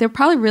they're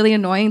probably really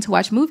annoying to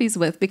watch movies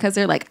with, because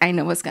they're like, I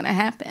know what's going to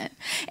happen.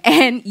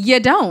 And you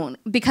don't,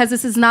 because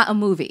this is not a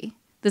movie.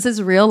 This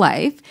is real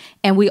life,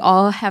 and we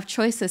all have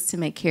choices to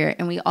make here,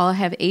 and we all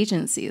have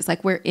agencies.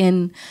 Like, we're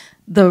in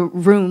the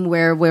room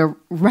where we're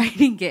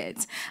writing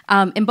it.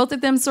 And both of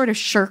them sort of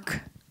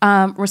shirk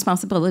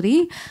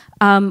responsibility.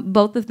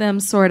 Both of them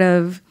sort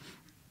of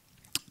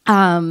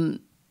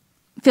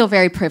feel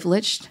very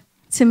privileged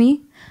to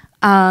me.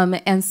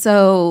 And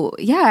so,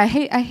 yeah,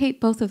 I hate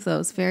both of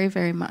those very,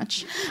 very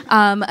much.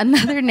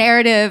 Another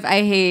narrative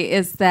I hate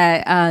is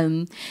that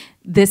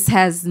this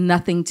has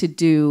nothing to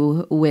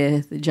do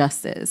with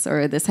justice,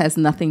 or this has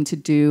nothing to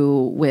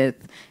do with,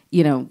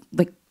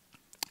 like,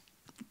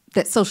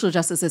 that social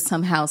justice is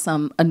somehow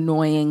some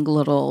annoying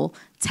little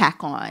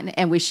tack on,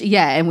 and we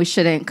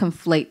shouldn't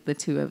conflate the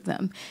two of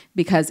them,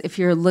 because if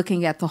you're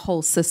looking at the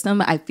whole system,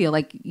 I feel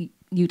like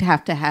you'd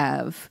have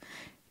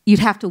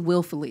to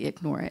willfully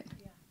ignore it.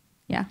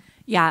 Yeah,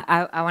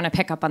 I want to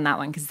pick up on that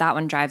one, because that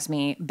one drives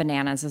me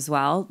bananas as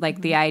well. Like,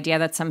 the idea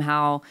that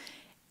somehow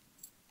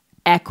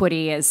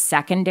equity is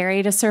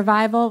secondary to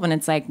survival, when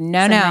it's like,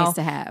 no, nice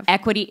to have.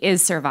 Equity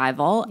is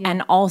survival. Yeah.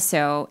 And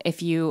also,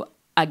 if you,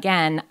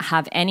 again,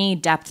 have any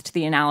depth to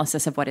the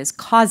analysis of what is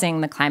causing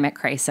the climate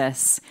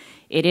crisis,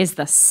 it is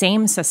the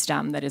same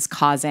system that is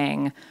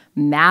causing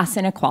mass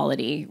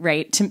inequality,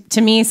 right?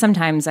 To me,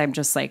 sometimes I'm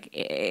just like,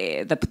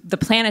 the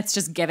planet's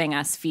just giving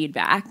us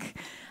feedback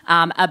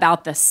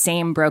about the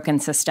same broken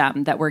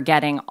system that we're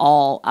getting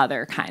all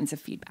other kinds of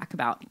feedback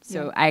about.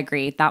 So yeah. I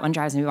agree. That one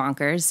drives me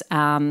bonkers.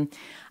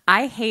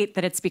 I hate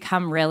that it's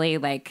become really,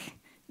 like,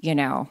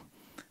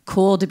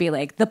 cool to be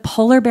like, the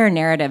polar bear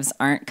narratives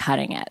aren't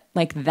cutting it.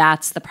 Like,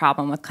 that's the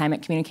problem with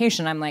climate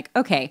communication. I'm like,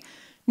 okay,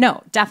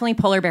 no, definitely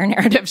polar bear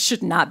narratives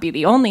should not be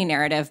the only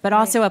narrative, but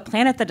also a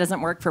planet that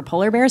doesn't work for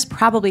polar bears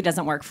probably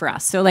doesn't work for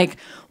us. So, like,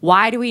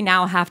 why do we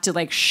now have to,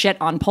 like, shit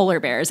on polar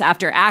bears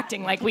after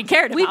acting like we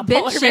cared about polar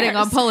bears? We've been shitting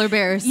on polar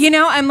bears.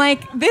 I'm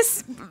like,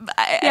 this,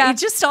 it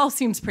just all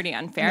seems pretty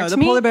unfair to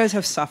me. The polar bears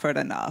have suffered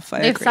enough.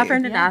 They've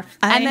suffered enough.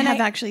 And then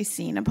I've actually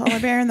seen a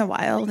polar bear in the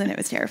wild, and it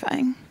was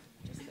terrifying.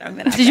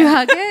 Did you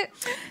hug it?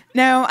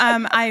 No,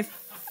 I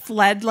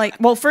fled,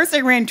 first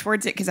I ran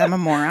towards it because I'm a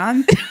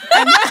moron.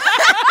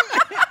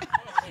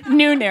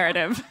 New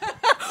narrative.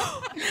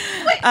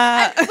 Wait,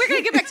 we're going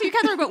to get back to you,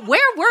 Katharine, but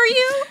where were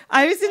you?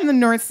 I was in the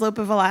North Slope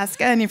of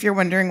Alaska, and if you're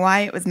wondering why,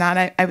 it was not,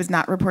 I was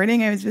not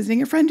reporting. I was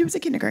visiting a friend who was a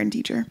kindergarten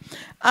teacher.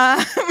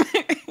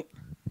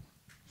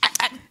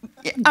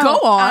 Go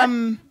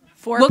on.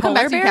 We'll come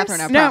back to you,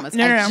 Katharine, I promise.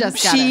 No.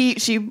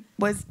 She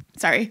was,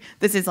 sorry,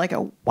 this is like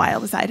a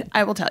wild aside.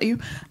 I will tell you.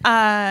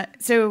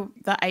 So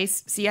the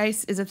sea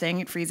ice is a thing.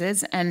 It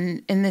freezes.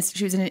 And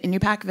she was in an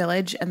Inupiaq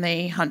village, and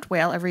they hunt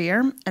whale every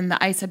year. And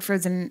the ice had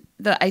frozen.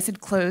 The ice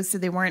had closed, so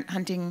they weren't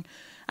hunting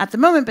at the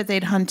moment, but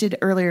they'd hunted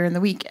earlier in the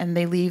week, and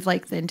they leave,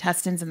 like, the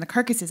intestines and the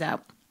carcasses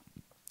out.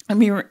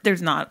 And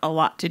there's not a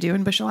lot to do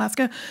in Bush,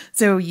 Alaska.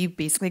 So you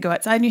basically go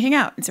outside and you hang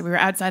out. And so we were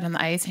outside on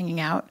the ice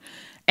hanging out.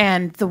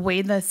 And the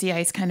way the sea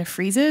ice kind of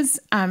freezes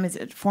is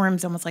it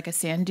forms almost like a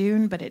sand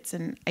dune, but it's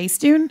an ice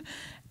dune.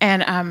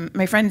 And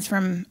my friend's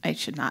I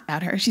should not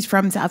out her, she's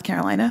from South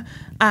Carolina.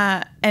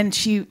 And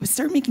she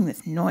started making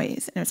this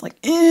noise. And it was like,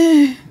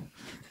 and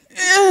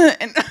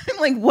I'm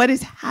like, what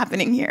is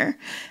happening here?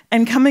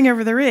 And coming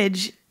over the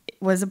ridge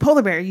was a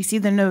polar bear. You see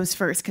the nose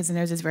first, because the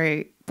nose is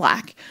very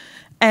black.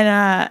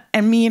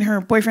 And me and her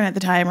boyfriend at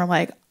the time were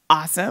like,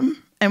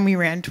 awesome. And we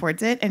ran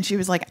towards it. And she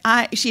was like,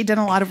 she had done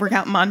a lot of work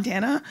out in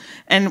Montana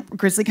and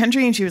grizzly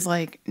country. And she was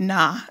like,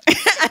 nah.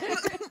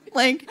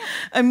 Like,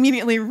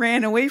 immediately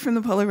ran away from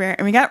the polar bear.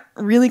 And we got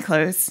really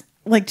close,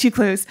 like too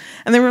close.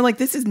 And then we were like,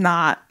 this is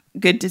not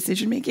good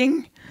decision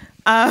making.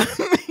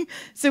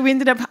 So we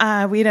ended up,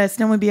 we had a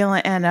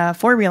snowmobile and a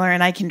four-wheeler,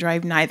 and I can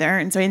drive neither.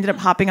 And so I ended up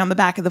hopping on the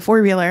back of the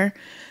four-wheeler,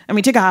 and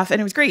we took off, and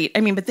it was great.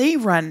 I mean, but they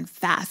run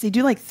fast. They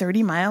do like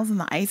 30 miles on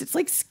the ice. It's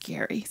like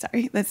scary.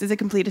 Sorry, this is a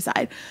complete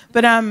aside.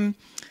 But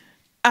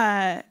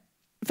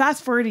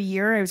fast forward a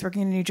year, I was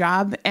working a new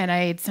job, and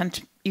I had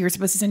you were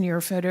supposed to send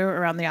your photo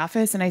around the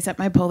office, and I sent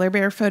my polar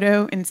bear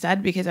photo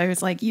instead, because I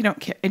was like, you don't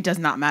care. It does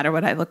not matter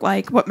what I look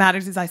like. What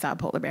matters is I saw a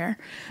polar bear.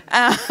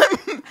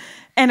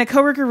 And a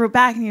coworker wrote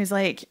back, and he was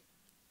like,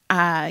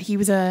 he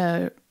was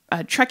a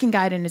trekking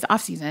guide in his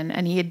off season,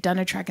 and he had done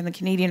a trek in the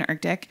Canadian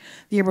Arctic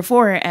the year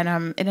before,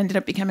 and it ended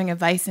up becoming a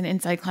Vice and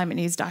Inside Climate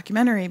News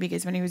documentary,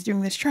 because when he was doing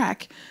this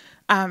trek,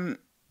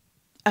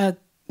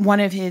 one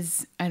of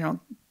his,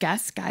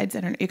 guides,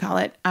 I don't know what you call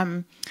it,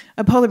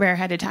 a polar bear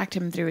had attacked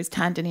him through his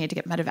tent, and he had to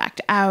get medevaced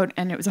out,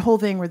 and it was a whole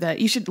thing where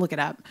you should look it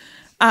up.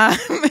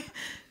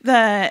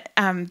 The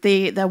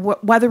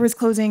weather was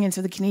closing, and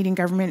so the Canadian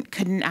government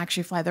couldn't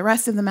actually fly the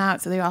rest of them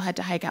out, so they all had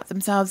to hike out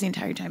themselves the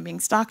entire time, being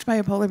stalked by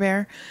a polar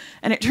bear.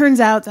 And it turns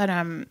out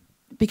that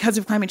because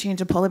of climate change,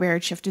 the polar bear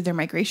had shifted their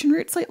migration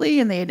route slightly,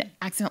 and they had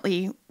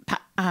accidentally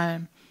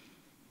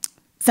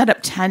set up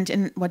tent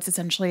in what's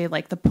essentially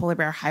like the polar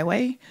bear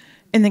highway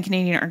in the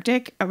Canadian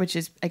Arctic, which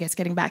is, I guess,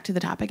 getting back to the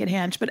topic at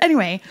hand. But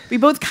anyway, we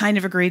both kind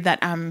of agreed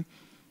that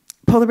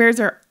polar bears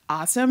are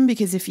awesome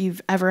because if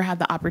you've ever had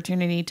the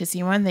opportunity to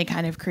see one, they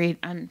kind of create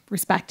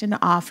respect and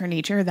awe for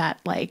nature that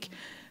like,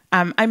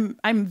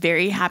 I'm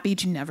very happy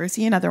to never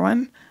see another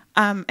one.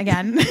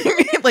 Again,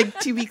 like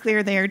to be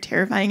clear, they are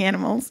terrifying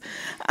animals.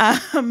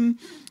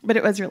 But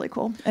it was really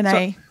cool. And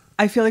so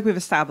I feel like we've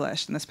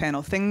established in this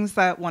panel things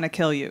that want to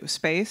kill you: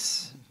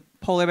 space,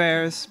 polar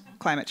bears,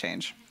 climate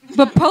change.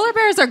 But polar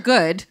bears are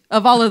good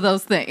of all of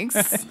those things.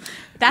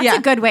 That's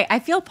a good way. I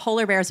feel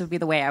polar bears would be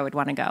the way I would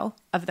want to go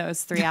of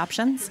those three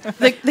options.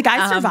 The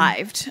guy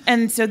survived.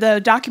 And so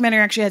the documentary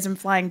actually has him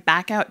flying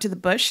back out to the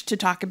bush to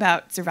talk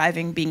about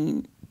surviving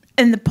being...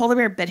 And the polar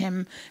bear bit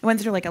him. It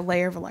went through like a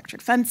layer of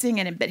electric fencing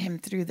and it bit him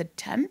through the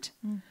tent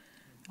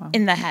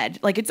in the head.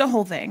 Like it's a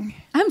whole thing.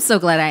 I'm so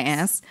glad I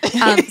asked.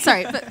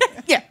 Sorry, but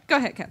yeah, go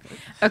ahead, Kathy.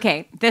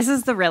 Okay, this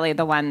is the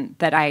one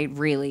that I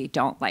really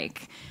don't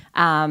like.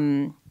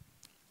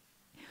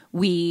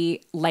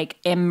 We like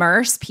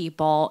immerse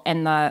people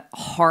in the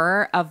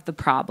horror of the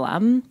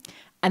problem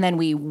and then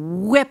we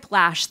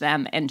whiplash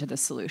them into the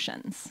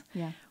solutions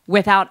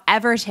without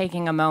ever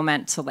taking a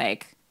moment to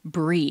like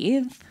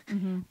breathe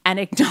and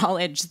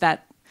acknowledge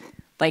that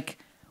like,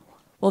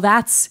 well,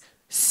 that's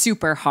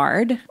super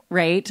hard,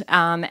 right?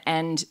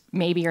 And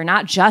maybe you're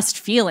not just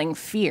feeling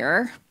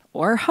fear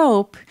or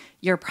hope,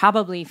 you're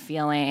probably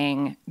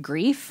feeling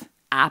grief,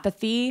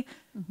 apathy,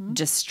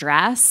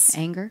 distress,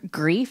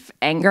 grief,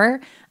 anger.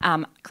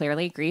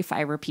 Clearly grief,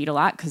 I repeat a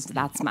lot because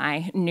that's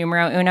my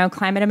numero uno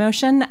climate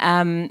emotion.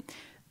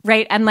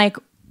 Right. And like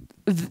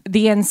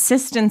the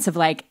insistence of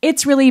like,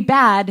 it's really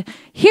bad.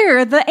 Here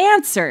are the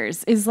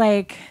answers is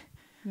like,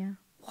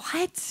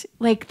 what?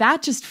 Like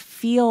that just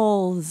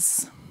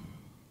feels,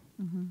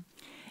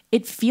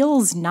 it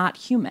feels not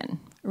human,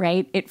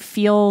 right? It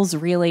feels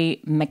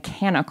really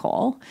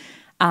mechanical.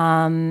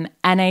 And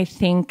I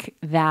think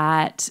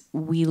that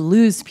we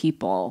lose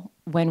people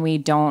when we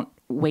don't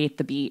wait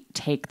the beat,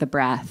 take the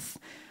breath,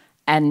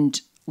 and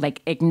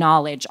like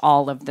acknowledge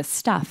all of the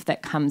stuff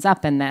that comes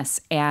up in this,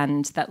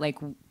 and that like,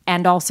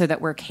 and also that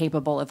we're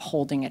capable of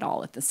holding it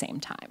all at the same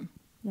time.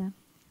 Yeah.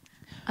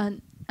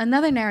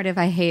 Another narrative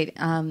I hate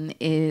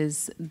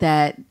is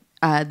that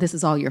this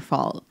is all your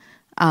fault.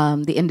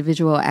 The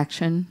individual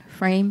action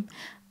frame.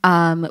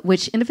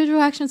 Which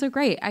individual actions are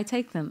great. I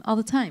take them all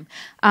the time.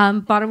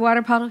 Bought a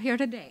water bottle here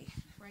today,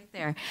 right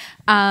there.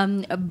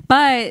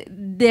 But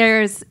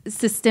there's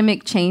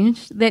systemic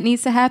change that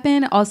needs to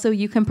happen. Also,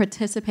 you can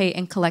participate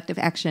in collective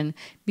action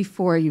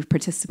before you've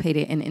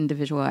participated in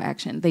individual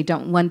action.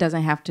 One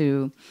doesn't have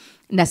to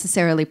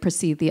necessarily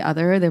precede the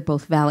other. They're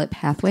both valid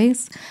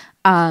pathways.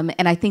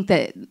 And I think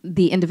that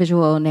the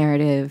individual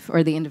narrative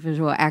or the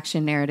individual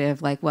action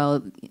narrative, like,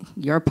 well,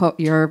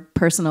 your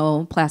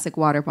personal plastic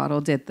water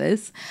bottle did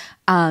this,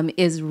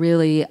 is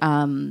really,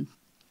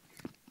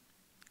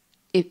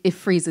 it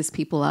freezes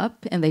people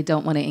up and they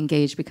don't want to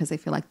engage because they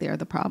feel like they're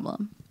the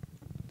problem.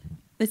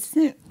 This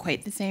isn't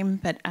quite the same,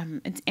 but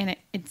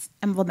it's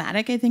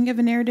emblematic, I think, of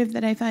a narrative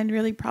that I find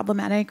really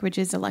problematic, which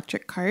is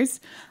electric cars.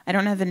 I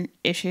don't have an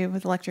issue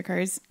with electric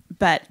cars,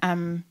 but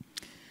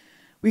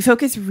we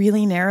focus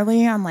really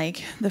narrowly on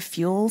like the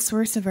fuel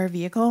source of our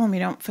vehicle, and we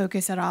don't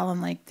focus at all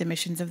on like the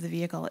emissions of the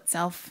vehicle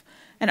itself,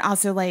 and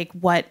also like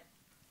what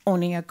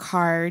owning a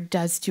car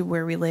does to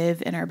where we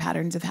live and our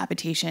patterns of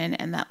habitation,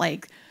 and that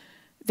like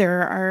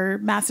there are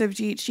massive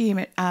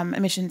GHG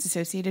emissions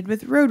associated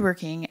with road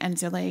working, and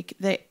so like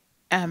the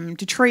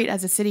Detroit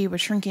as a city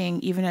was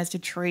shrinking, even as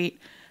Detroit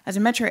as a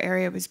metro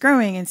area was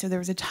growing. And so there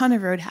was a ton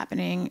of road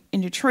happening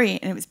in Detroit,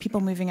 and it was people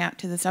moving out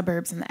to the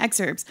suburbs and the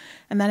exurbs.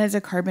 And that is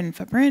a carbon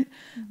footprint.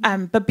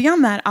 But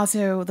beyond that,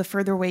 also the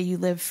further away you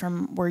live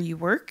from where you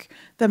work,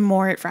 the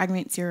more it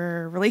fragments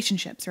your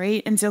relationships,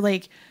 right? And so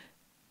like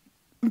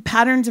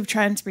patterns of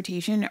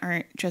transportation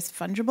aren't just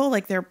fungible.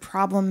 Like there are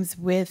problems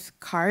with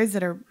cars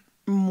that are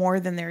more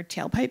than their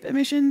tailpipe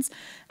emissions.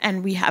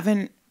 And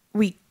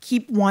we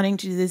keep wanting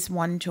to do this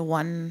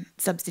one-to-one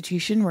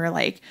substitution where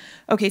like,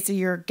 okay, so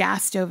your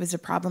gas stove is a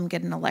problem,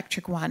 get an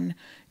electric one.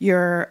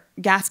 Your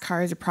gas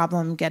car is a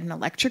problem, get an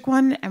electric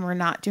one. And we're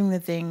not doing the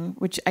thing,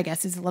 which I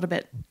guess is a little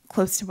bit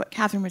close to what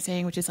Katharine was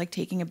saying, which is like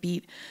taking a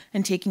beat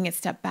and taking a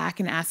step back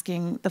and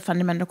asking the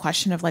fundamental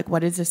question of like,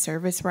 what is the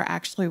service we're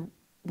actually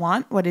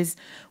want? What is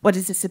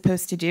this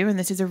supposed to do? And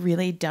this is a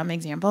really dumb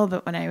example,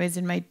 but when I was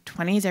in my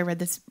 20s,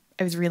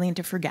 I was really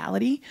into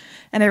frugality,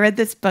 and I read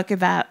this book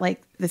about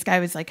like this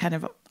guy was like kind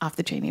of off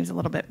the chain. He was a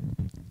little bit,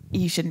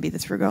 you shouldn't be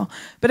this frugal,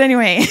 but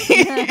anyway,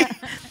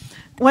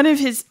 one of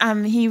his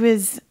he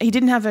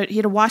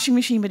had a washing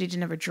machine, but he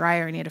didn't have a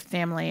dryer, and he had a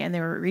family, and they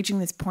were reaching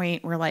this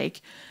point where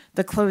like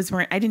the clothes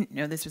weren't, I didn't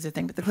know this was a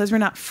thing, but the clothes were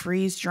not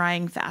freeze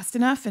drying fast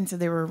enough, and so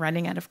they were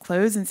running out of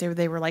clothes, and so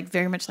they were like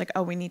very much like,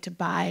 oh, we need to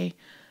buy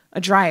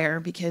a dryer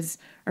because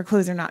our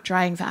clothes are not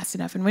drying fast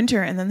enough in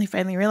winter. And then they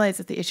finally realized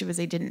that the issue was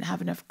they didn't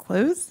have enough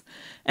clothes,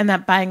 and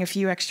that buying a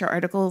few extra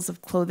articles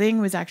of clothing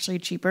was actually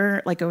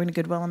cheaper, like going to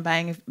Goodwill and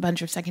buying a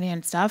bunch of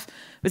secondhand stuff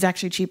was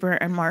actually cheaper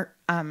and more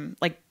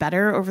like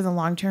better over the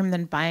long term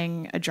than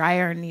buying a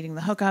dryer and needing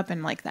the hookup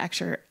and like the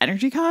extra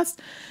energy cost.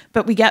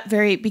 But we get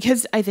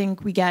because I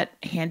think we get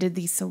handed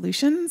these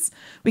solutions,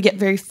 we get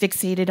very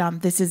fixated on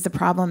this is the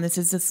problem, this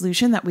is the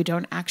solution, that we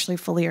don't actually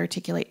fully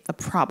articulate the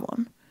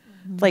problem.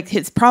 Like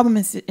his problem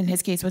is, in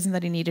his case, was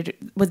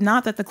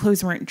not that the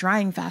clothes weren't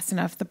drying fast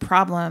enough. The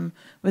problem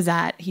was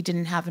that he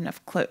didn't have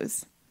enough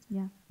clothes.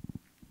 Yeah.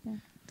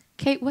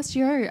 Kate, what's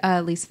your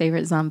least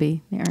favorite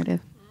zombie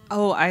narrative?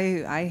 Oh,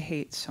 I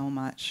hate so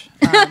much.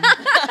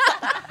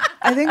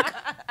 I think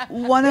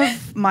one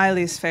of my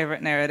least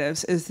favorite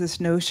narratives is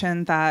this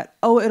notion that,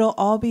 it'll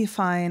all be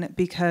fine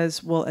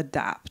because we'll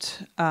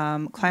adapt.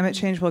 Climate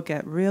change will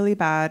get really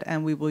bad,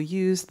 and we will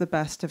use the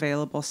best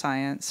available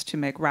science to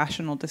make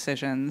rational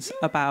decisions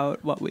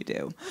about what we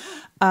do.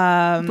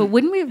 But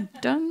wouldn't we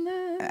have done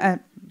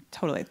that?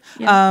 Totally.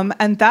 Yeah.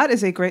 And that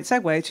is a great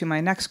segue to my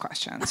next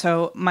question.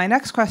 So my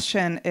next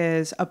question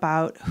is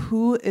about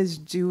who is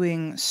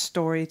doing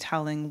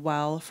storytelling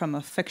well from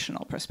a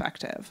fictional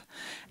perspective.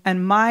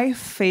 And my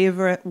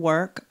favorite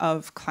work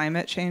of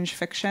climate change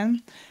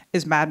fiction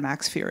is Mad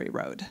Max Fury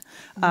Road,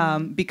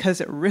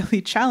 because it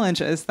really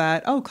challenges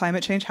that,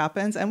 climate change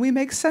happens and we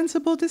make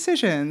sensible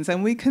decisions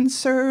and we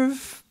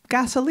conserve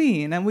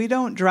gasoline and we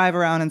don't drive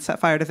around and set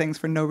fire to things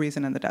for no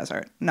reason in the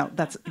desert. No,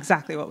 that's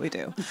exactly what we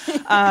do.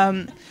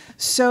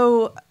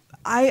 So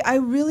I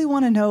really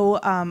want to know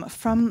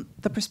from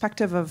the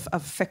perspective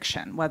of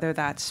fiction, whether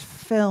that's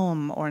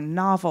film or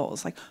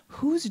novels, like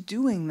who's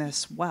doing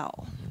this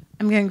well?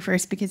 I'm going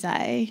first because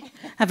I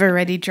have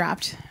already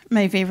dropped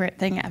my favorite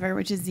thing ever,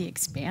 which is The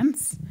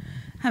Expanse.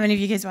 How many of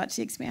you guys watch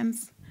The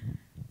Expanse?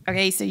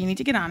 Okay, so you need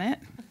to get on it.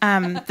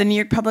 The New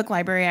York Public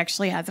Library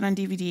actually has it on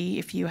DVD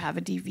if you have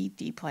a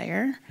DVD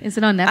player. Is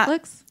it on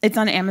Netflix? It's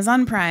on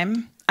Amazon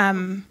Prime.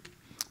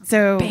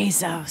 So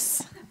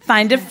Bezos.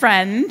 Find a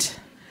friend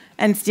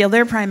and steal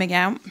their Prime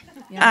account.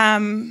 Yeah.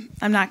 I'm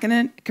not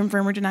going to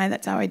confirm or deny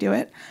that's how I do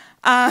it.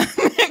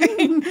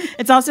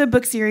 It's also a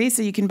book series,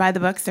 so you can buy the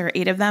books. There are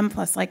 8 of them,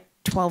 plus like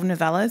 12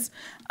 novellas.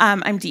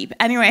 I'm deep.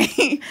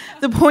 Anyway,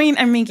 the point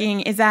I'm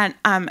making is that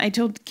I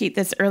told Kate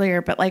this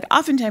earlier, but like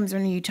oftentimes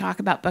when you talk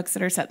about books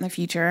that are set in the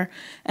future,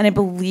 and I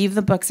believe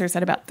the books are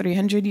set about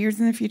 300 years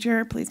in the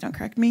future, please don't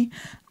correct me,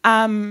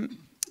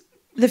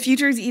 the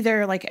future is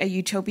either like a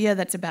utopia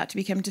that's about to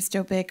become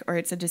dystopic, or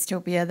it's a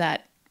dystopia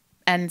that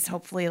ends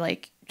hopefully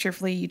like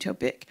cheerfully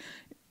utopic.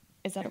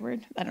 Is that a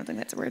word? I don't think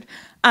that's a word.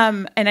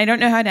 And I don't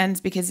know how it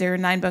ends because there are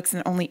 9 books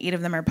and only 8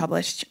 of them are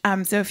published.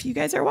 So if you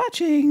guys are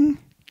watching,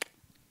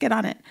 get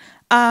on it.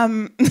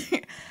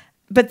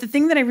 But the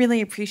thing that I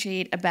really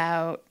appreciate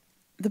about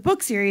the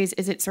book series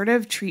is it sort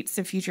of treats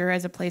the future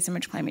as a place in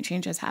which climate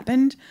change has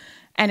happened.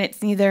 And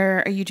it's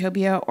neither a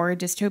utopia or a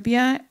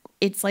dystopia.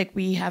 It's like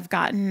we have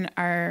gotten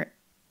our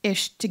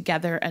ish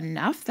together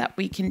enough that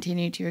we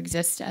continue to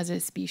exist as a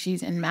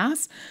species en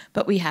masse,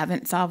 but we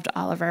haven't solved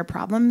all of our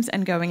problems,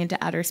 and going into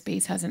outer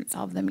space hasn't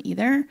solved them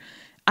either.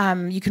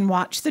 You can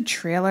watch the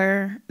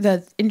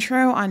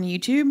intro on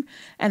YouTube,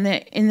 and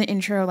in the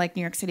intro, like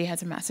New York City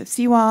has a massive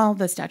seawall,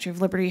 the Statue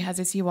of Liberty has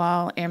a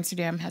seawall,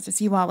 Amsterdam has a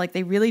seawall. Like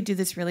they really do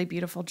this really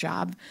beautiful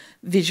job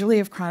visually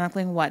of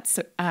chronicling what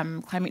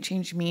climate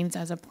change means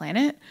as a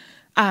planet.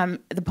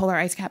 The polar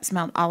ice caps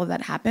melt, all of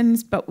that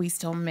happens, but we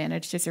still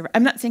manage to survive.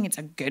 I'm not saying it's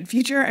a good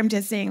future. I'm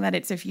just saying that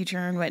it's a future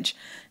in which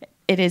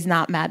it is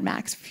not Mad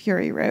Max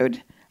Fury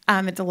Road.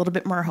 It's a little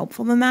bit more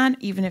hopeful than that,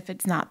 even if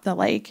it's not the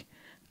like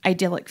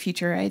idyllic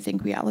future I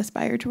think we all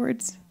aspire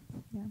towards.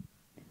 Yeah.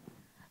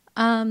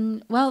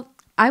 Well,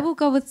 I will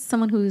go with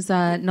someone who's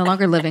no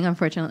longer living,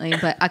 unfortunately,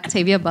 but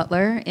Octavia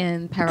Butler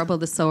in Parable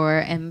the Sower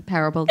and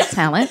Parable the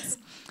Talents.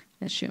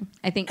 That's true.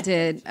 I think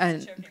did...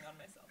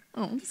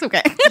 Oh, it's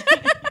okay.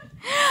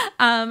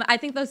 I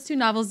think those 2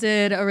 novels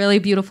did a really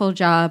beautiful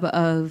job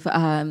of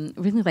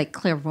really like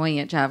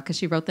clairvoyant job, because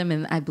she wrote them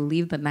in, I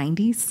believe, the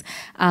 90s.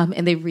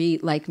 And they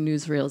read like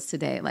newsreels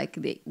today. Like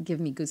they give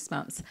me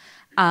goosebumps.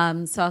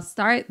 So I'll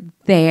start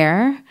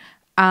there.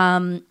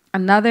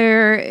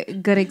 Another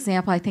good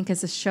example, I think,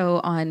 is a show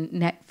on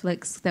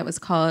Netflix that was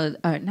called,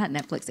 not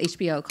Netflix,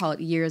 HBO, called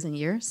Years and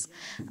Years,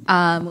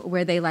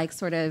 where they like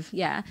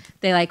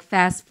they like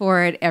fast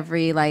forward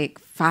every like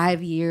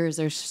 5 years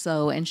or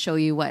so and show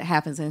you what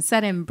happens. And it's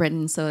set in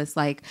Britain, so it's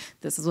like,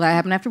 this is what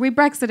happened after we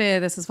Brexited,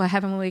 this is what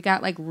happened when we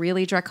got like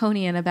really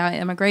draconian about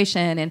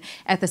immigration, and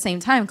at the same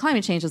time,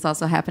 climate change is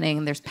also happening,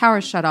 and there's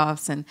power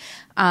shutoffs,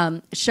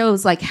 and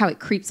shows like how it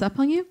creeps up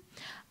on you.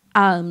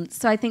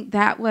 So I think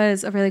that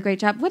was a really great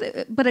job.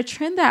 But a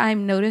trend that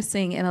I'm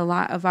noticing in a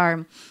lot of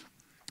our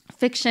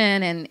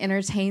fiction and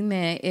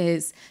entertainment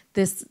is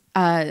this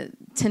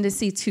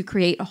tendency to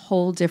create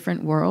whole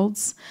different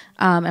worlds.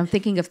 I'm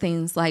thinking of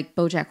things like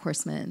BoJack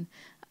Horseman,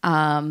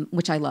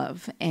 which I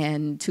love,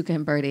 and Tuca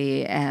and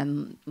Birdie,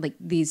 and like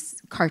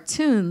these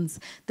cartoons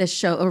that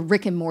show, or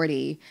Rick and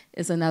Morty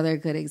is another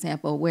good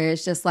example, where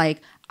it's just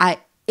like,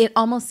 it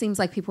almost seems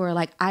like people are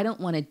like, I don't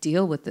want to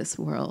deal with this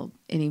world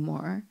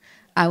anymore.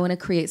 I want to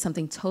create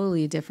something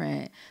totally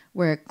different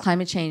where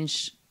climate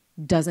change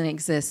doesn't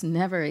exist,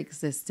 never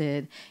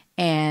existed,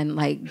 and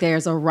like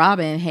there's a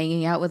robin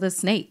hanging out with a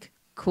snake.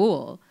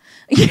 Cool.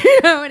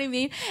 You know what I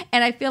mean?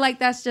 And I feel like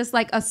that's just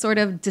like a sort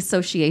of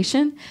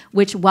dissociation,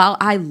 which while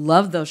I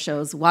love those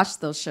shows, watch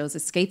those shows,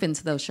 escape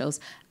into those shows,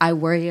 I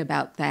worry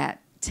about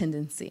that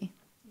tendency.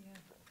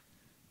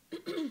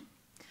 Yeah.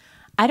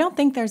 I don't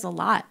think there's a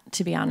lot,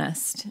 to be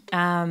honest.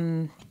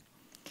 So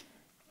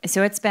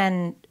it's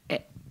been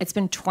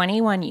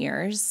 21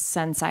 years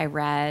since I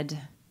read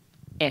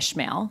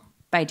Ishmael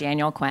by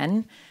Daniel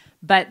Quinn,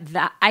 but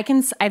I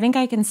think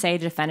I can say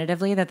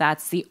definitively that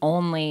that's the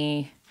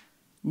only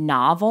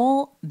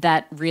novel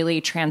that really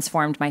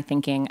transformed my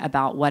thinking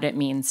about what it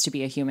means to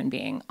be a human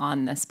being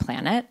on this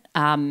planet,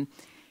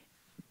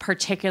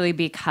 particularly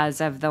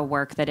because of the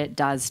work that it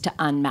does to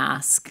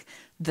unmask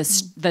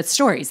the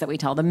stories that we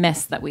tell, the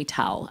myths that we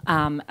tell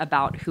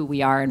about who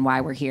we are and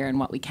why we're here and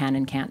what we can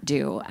and can't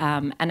do.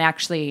 And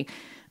actually,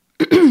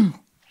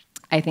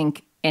 I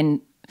think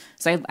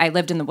I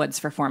lived in the woods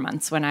for 4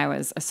 months when I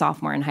was a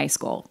sophomore in high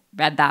school,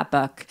 read that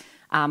book,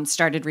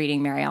 started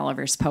reading Mary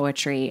Oliver's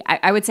poetry.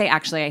 I would say,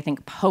 actually, I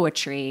think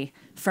poetry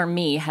for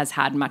me has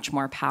had much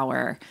more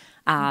power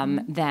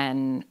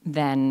than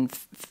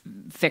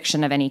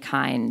fiction of any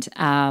kind.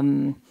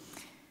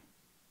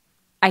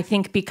 I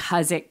think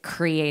because it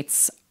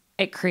creates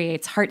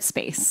heart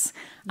space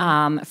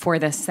for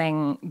this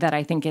thing that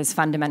I think is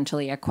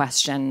fundamentally a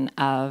question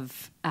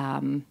of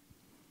the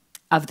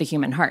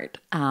human heart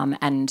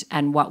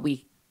and what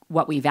we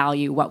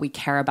value, what we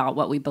care about,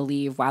 what we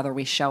believe, whether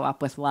we show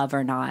up with love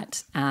or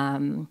not.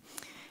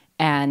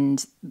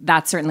 And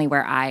that's certainly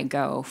where I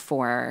go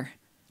for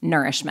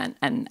nourishment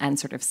and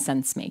sort of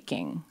sense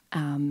making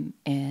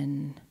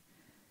in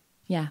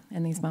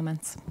these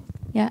moments.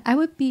 Yeah, I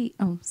would be.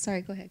 Oh,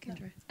 sorry. Go ahead,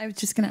 Kendra. I was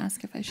just going to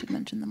ask if I should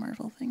mention the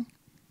Marvel thing.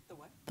 The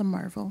what? The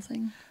Marvel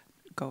thing.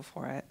 Go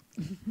for it.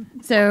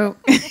 So,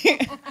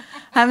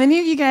 how many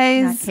of you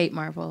guys? Not Kate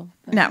Marvel.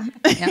 No,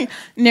 Yeah.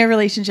 No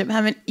relationship.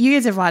 How many? You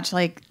guys have watched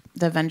like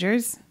the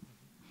Avengers?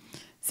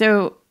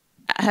 So,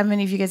 how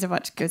many of you guys have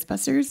watched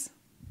Ghostbusters?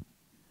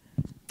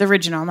 The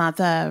original, not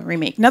the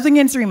remake. Nothing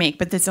against the remake,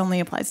 but this only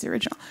applies to the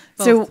original.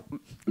 Both. So,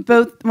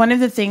 both. One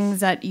of the things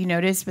that you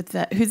notice with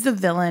who's the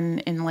villain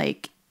in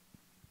like,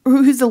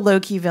 who's the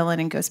low key villain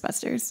in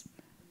Ghostbusters?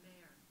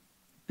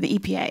 The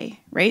EPA,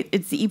 right?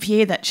 It's the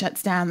EPA that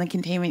shuts down the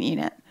containment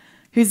unit.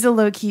 Who's the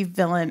low key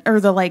villain,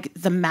 or the like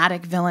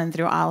thematic villain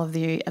through all of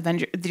the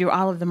through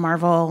all of the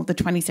Marvel, the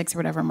 26 or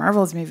whatever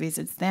Marvel's movies?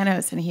 It's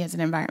Thanos, and he has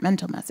an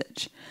environmental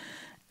message,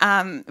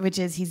 which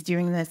is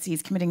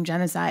he's committing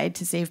genocide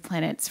to save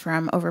planets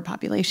from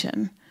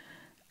overpopulation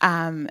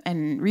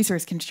and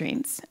resource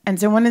constraints. And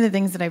so one of the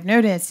things that I've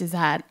noticed is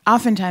that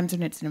oftentimes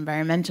when it's an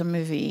environmental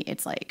movie,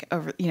 it's like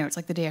it's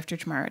like The Day After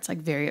Tomorrow. It's like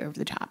very over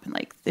the top and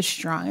like this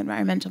strong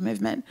environmental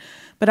movement.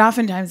 But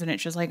oftentimes when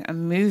it's just like a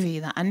movie,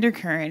 the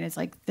undercurrent is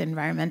like the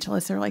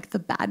environmentalists are like the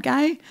bad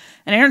guy.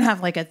 And I don't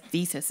have like a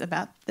thesis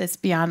about this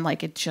beyond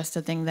like it's just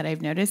a thing that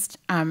I've noticed.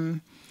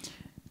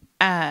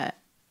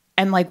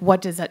 And like,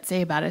 what does that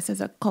say about us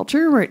as a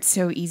culture where it's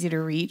so easy to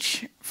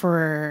reach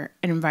for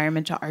an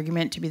environmental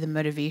argument to be the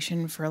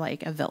motivation for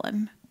like a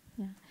villain?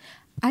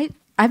 Yeah.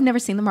 I've never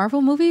seen the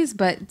Marvel movies,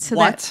 but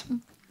What?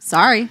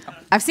 Sorry,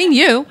 I've seen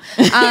you.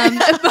 But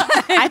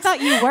I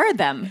thought you were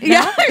them.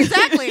 Yeah,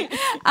 exactly. Wait,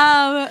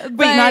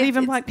 not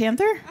even Black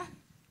Panther?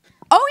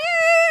 Oh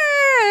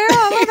yeah,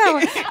 I love that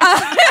one.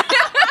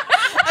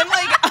 I'm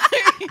like,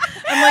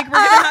 we're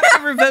gonna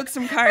have to revoke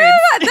some cards.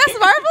 That's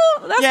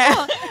Marvel. That's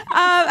cool.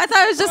 I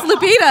thought it was just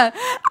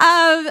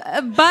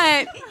Lupita.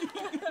 But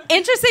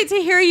interesting to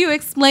hear you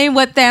explain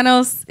what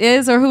Thanos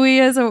is, or who he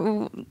is,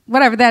 or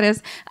whatever that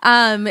is.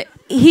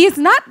 He's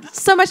not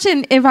so much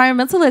an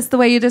environmentalist the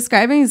way you're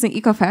describing. He's an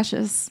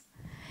eco-fascist,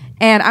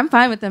 and I'm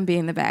fine with them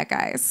being the bad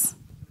guys.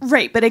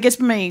 Right, but I guess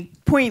my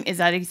point is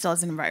that he still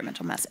has an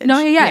environmental message. No,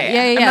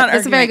 yeah.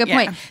 That's a very good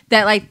point. Yeah.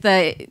 That like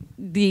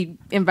the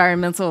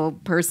environmental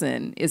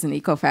person is an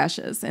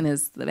eco-fascist and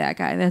is the bad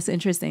guy. That's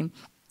interesting.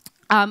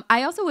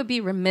 I also would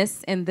be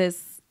remiss in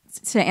this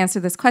to answer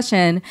this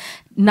question,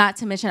 not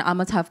to mention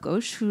Amitav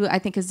Ghosh, who I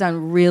think has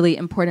done really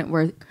important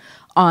work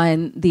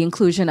on the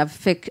inclusion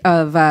of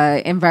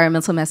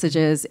environmental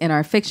messages in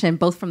our fiction,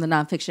 both from the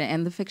nonfiction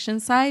and the fiction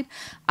side.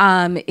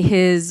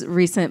 His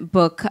recent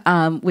book,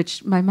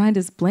 which my mind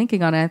is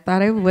blanking on, I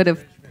thought I would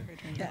have.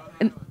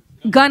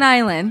 Gun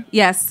Island,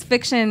 yes.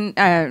 Fiction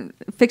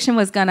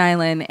was Gun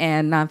Island,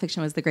 and nonfiction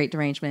was The Great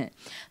Derangement.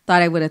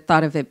 Thought I would have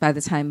thought of it by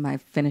the time I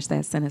finished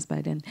that sentence, but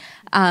I didn't.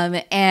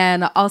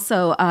 And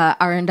also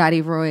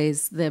Arundhati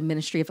Roy's The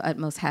Ministry of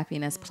Utmost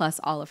Happiness, plus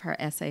all of her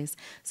essays.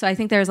 So I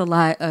think there's a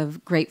lot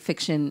of great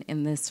fiction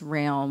in this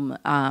realm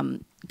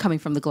coming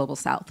from the global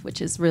South,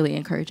 which is really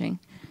encouraging.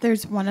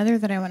 There's one other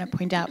that I want to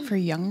point out for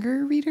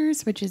younger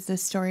readers, which is the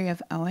story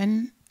of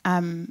Owen.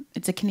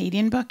 It's a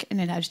Canadian book, and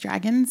it has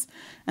dragons,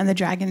 and the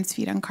dragons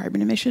feed on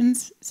carbon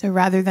emissions. So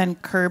rather than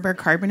curb our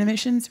carbon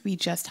emissions, we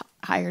just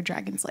hire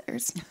dragon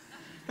slayers.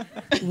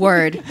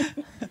 Word.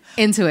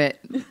 Into it.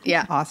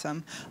 Yeah.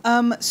 Awesome.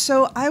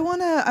 So I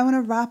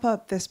wanna wrap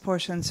up this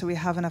portion so we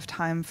have enough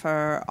time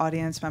for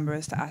audience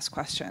members to ask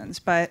questions.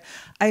 But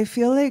I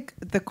feel like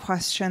the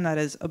question that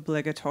is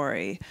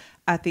obligatory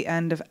at the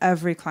end of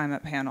every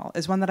climate panel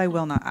is one that I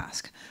will not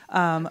ask.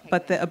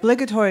 But the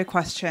obligatory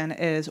question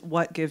is,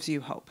 what gives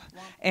you hope?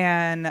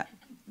 And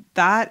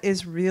that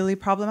is really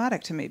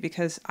problematic to me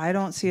because I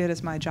don't see it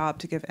as my job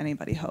to give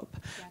anybody hope.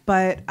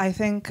 But I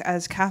think,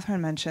 as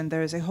Katharine mentioned,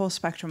 there is a whole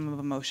spectrum of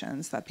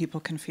emotions that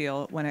people can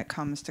feel when it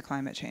comes to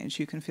climate change.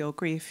 You can feel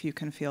grief, you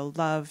can feel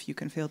love, you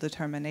can feel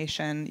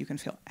determination, you can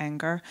feel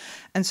anger.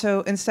 And so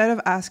instead of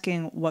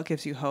asking what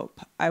gives you hope,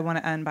 I want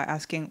to end by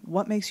asking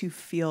what makes you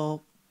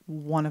feel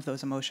one of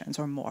those emotions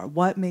or more?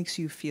 What makes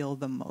you feel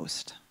the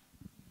most?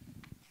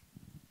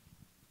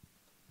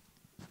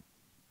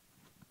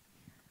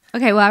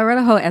 Okay, well, I wrote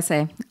a whole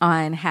essay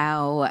on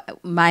how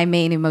my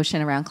main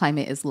emotion around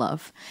climate is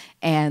love.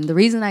 And the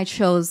reason I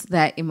chose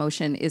that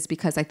emotion is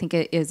because I think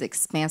it is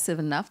expansive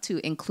enough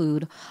to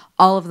include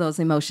all of those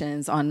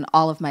emotions on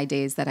all of my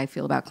days that I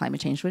feel about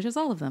climate change, which is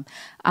all of them.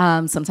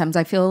 Sometimes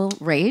I feel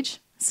rage.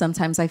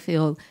 Sometimes I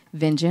feel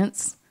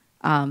vengeance.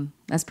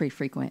 That's pretty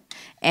frequent.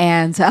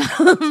 And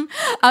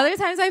other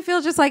times I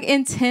feel just like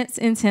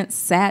intense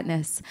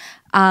sadness.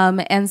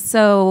 And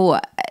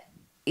so,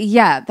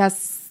 yeah,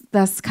 that's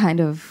kind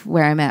of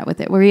where I'm at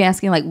with it. Were you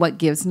asking like what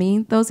gives me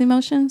those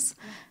emotions?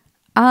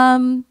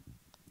 The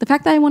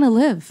fact that I want to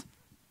live.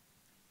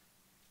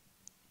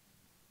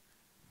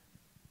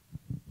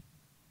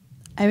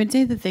 I would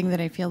say the thing that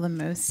I feel the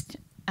most,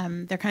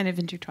 they're kind of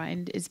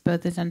intertwined, is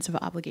both a sense of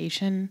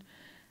obligation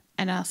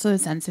and also a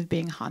sense of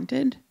being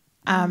haunted.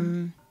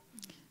 4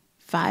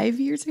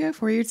 years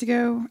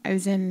ago, I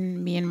was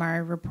in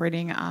Myanmar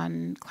reporting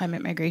on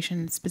climate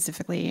migration,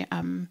 specifically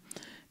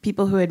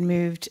people who had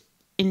moved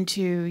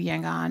into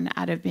Yangon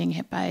after being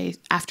hit by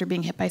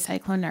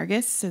Cyclone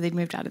Nargis. So they'd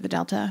moved out of the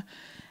Delta,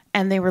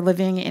 and they were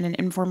living in an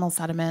informal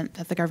settlement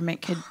that the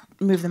government could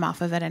move them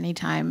off of at any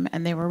time.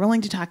 And they were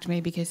willing to talk to me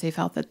because they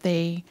felt that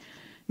they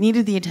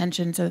needed the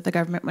attention so that the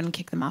government wouldn't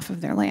kick them off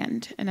of their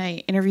land. And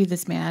I interviewed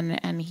this man,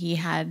 and he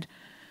had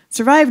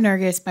survived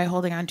Nargis by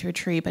holding onto a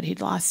tree, but there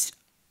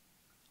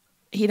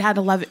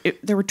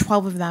were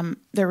 12 of them.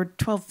 There were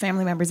 12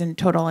 family members in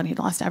total, and he'd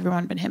lost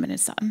everyone but him and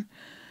his son.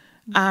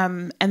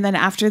 And then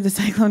after the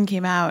cyclone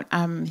came out,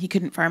 he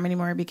couldn't farm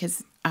anymore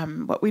because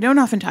what we don't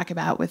often talk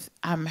about with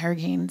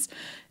hurricanes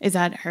is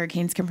that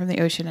hurricanes come from the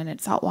ocean and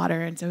it's salt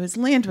water. And so his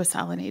land was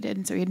salinated.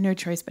 And so he had no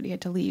choice, but he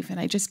had to leave. And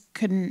I just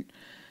couldn't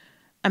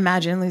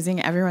imagine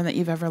losing everyone that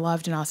you've ever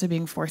loved and also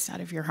being forced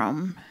out of your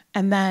home.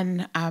 And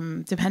then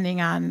depending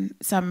on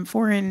some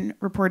foreign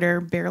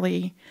reporter,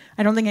 I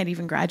don't think I'd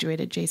even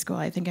graduated J school.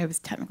 I think I was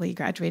technically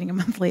graduating a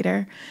month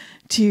later,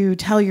 to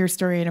tell your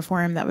story in a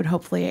forum that would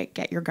hopefully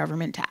get your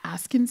government to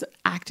act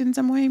in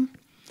some way.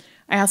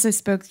 I also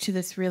spoke to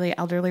this really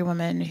elderly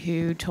woman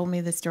who told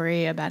me the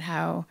story about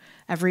how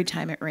every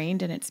time it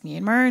rained, and it's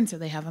Myanmar, and so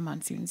they have a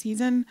monsoon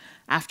season,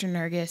 after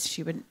Nargis,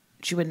 she wouldn't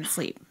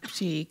sleep.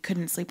 She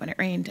couldn't sleep when it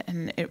rained,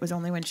 and it was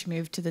only when she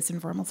moved to this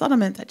informal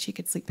settlement that she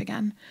could sleep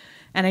again.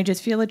 And I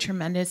just feel a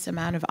tremendous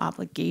amount of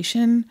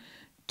obligation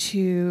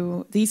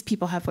to these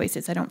people have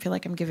voices. I don't feel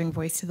like I'm giving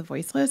voice to the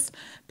voiceless,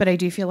 but I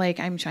do feel like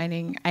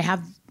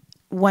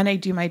when I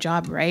do my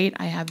job right,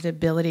 I have the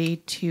ability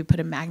to put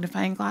a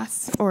magnifying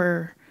glass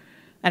or,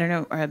 I don't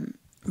know, a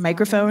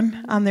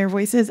microphone on their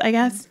voices, I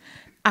guess.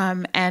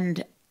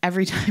 And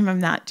every time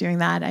I'm not doing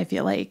that, I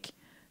feel like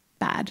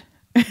bad.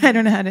 I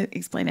don't know how to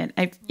explain it.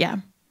 I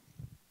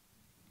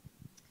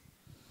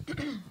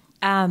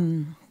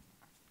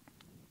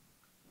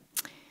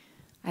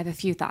have a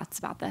few thoughts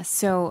about this.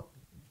 So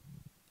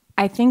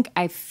I think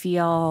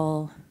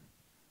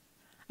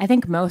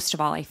most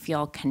of all, I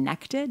feel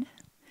connected.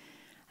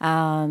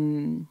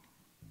 And,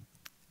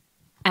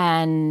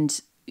 I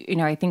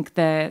think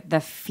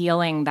the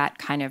feeling that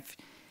kind of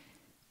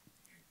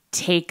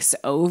takes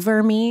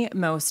over me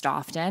most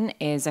often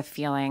is a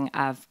feeling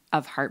of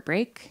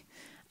heartbreak.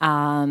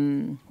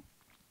 And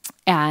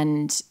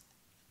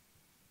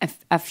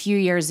a few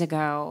years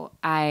ago,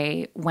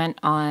 I went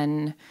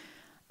on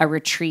a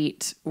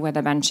retreat with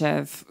a bunch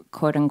of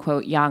quote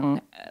unquote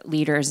young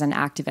leaders and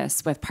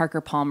activists with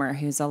Parker Palmer,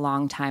 who's a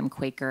longtime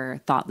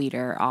Quaker thought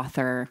leader,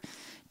 author,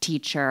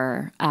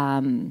 teacher.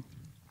 And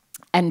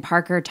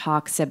Parker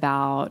talks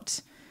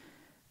about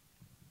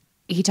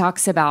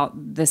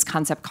this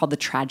concept called the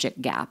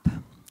tragic gap,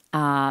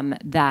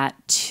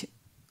 that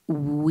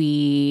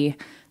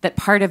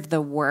part of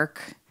the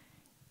work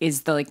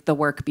is the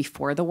work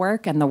before the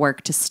work and the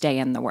work to stay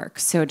in the work.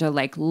 So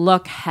to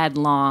look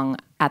headlong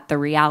at the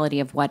reality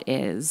of what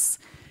is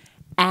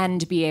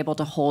and be able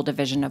to hold a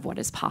vision of what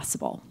is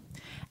possible.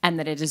 and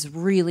that it is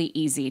really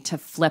easy to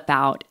flip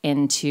out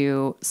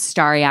into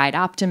starry-eyed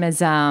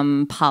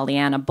optimism,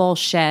 Pollyanna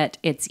bullshit.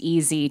 It's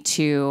easy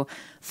to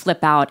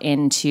flip out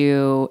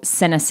into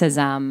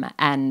cynicism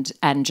and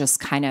just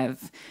kind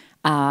of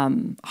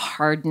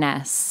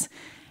hardness,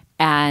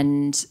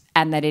 and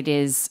that it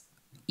is,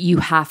 you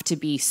have to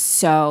be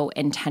so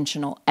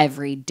intentional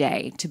every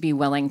day to be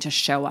willing to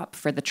show up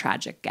for the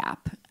tragic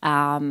gap.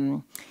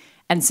 And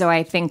so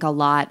I think a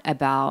lot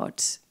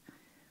about,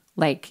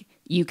 like,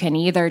 you can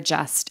either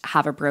just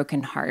have a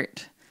broken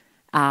heart,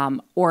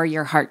 or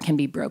your heart can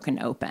be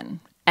broken open.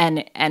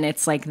 And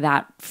it's like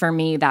that, for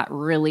me, that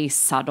really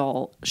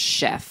subtle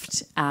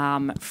shift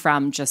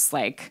from just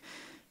like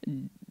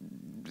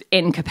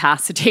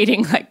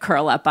incapacitating, like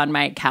curl up on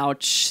my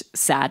couch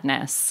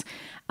sadness,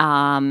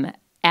 and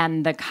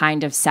the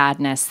kind of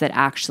sadness that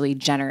actually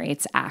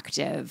generates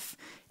active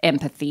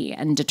empathy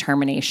and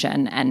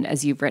determination. And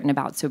as you've written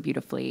about so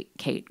beautifully,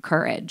 Kate,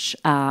 courage.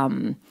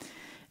 And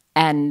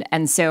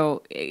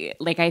so,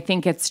 like, I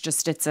think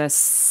it's a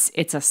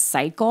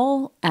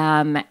cycle.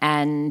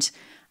 And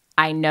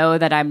I know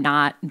that I'm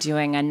not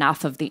doing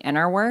enough of the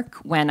inner work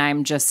when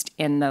I'm just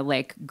in the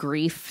like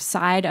grief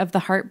side of the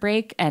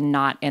heartbreak and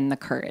not in the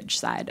courage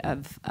side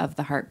of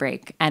the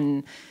heartbreak.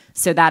 And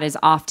so that is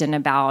often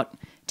about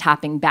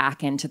tapping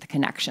back into the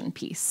connection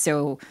piece.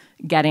 So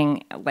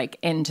getting like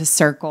into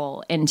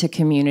circle, into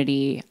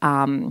community,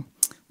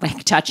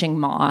 like touching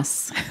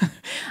moss,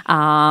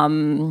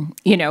 being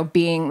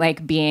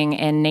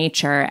in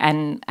nature,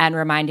 and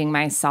reminding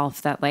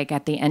myself that, like,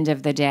 at the end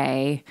of the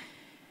day,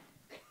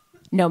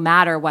 no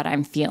matter what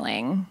I'm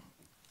feeling,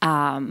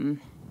 like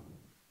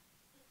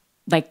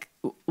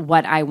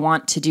what I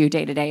want to do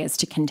day to day is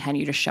to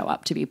continue to show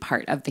up, to be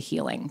part of the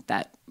healing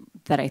that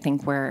I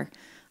think we're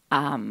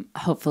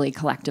hopefully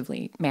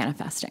collectively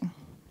manifesting.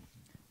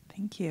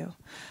 Thank you.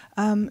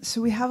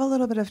 So we have a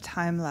little bit of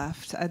time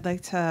left. I'd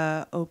like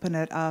to open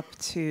it up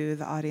to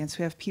the audience.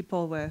 We have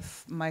people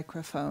with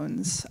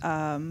microphones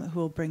who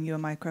will bring you a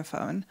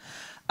microphone.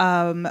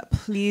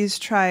 Please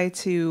try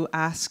to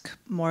ask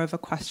more of a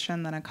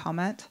question than a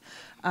comment.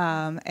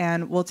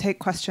 And we'll take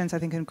questions, I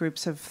think, in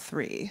groups of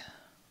 3.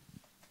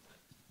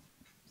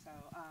 So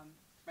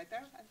right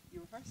there,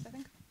 you were first, I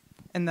think,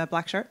 in the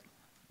black shirt.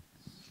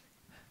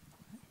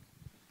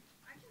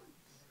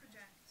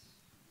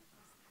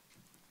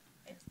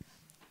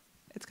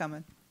 It's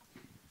coming.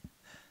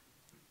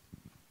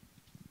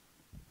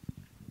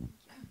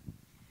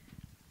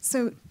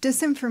 So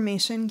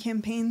disinformation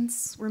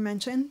campaigns were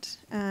mentioned,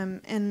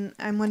 and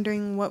I'm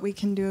wondering what we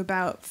can do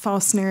about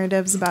false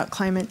narratives about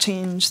climate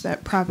change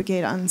that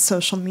propagate on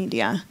social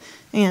media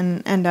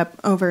and end up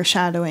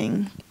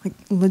overshadowing like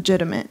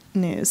legitimate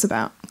news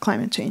about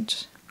climate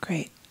change.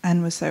 Great.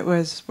 And were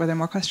there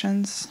more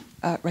questions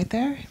right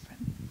there?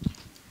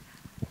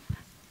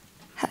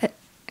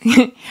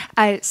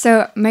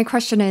 So my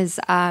question is,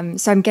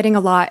 so I'm getting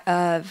a lot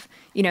of,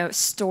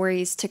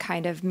 stories to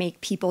kind of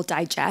make people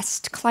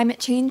digest climate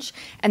change.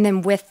 And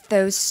then with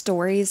those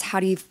stories,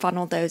 how do you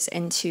funnel those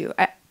into,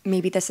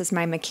 maybe this is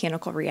my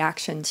mechanical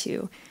reaction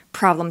to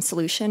problem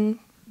solution,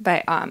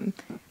 but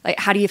like,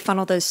 how do you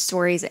funnel those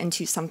stories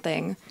into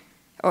something,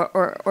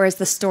 or is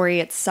the story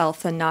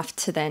itself enough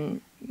to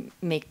then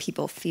make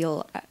people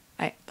feel,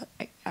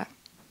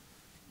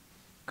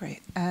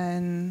 Great.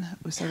 And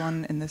was there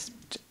one in this,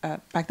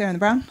 back there in the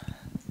brown?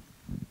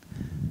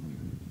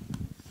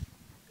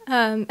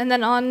 And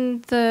then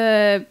on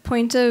the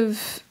point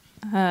of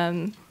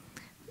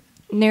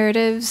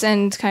narratives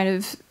and kind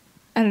of,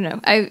 I don't know,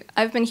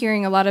 I've been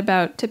hearing a lot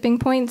about tipping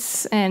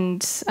points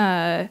and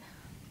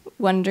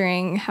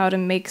wondering how to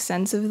make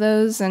sense of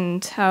those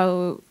and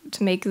how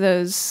to make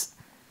those,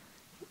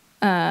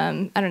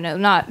 I don't know,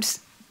 not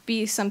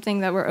be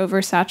something that we're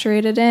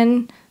oversaturated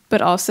in,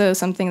 but also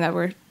something that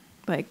we're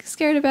like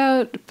scared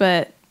about,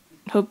 but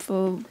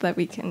hopeful that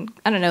we can,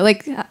 I don't know,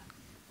 like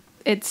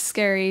it's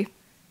scary,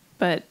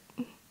 but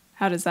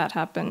how does that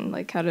happen?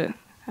 Like how do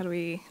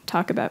we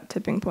talk about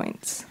tipping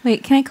points?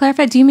 Wait, can I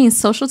clarify? Do you mean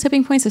social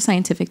tipping points or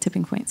scientific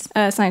tipping points?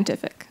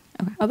 Scientific.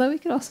 Okay. Although we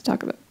could also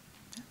talk about.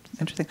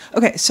 Interesting.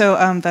 Okay, so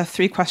the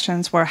 3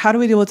 questions were, how do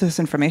we deal with this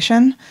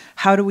information?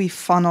 How do we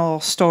funnel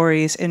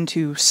stories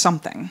into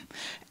something?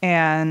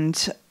 And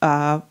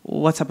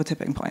what's up with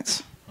tipping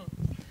points?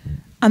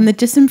 On the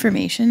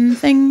disinformation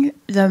thing,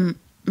 the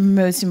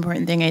most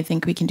important thing I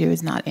think we can do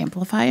is not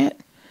amplify it.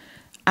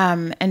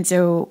 And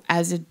so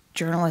as a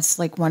journalist,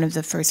 like one of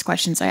the first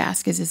questions I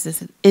ask is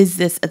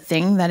this a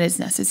thing that is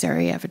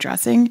necessary of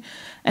addressing?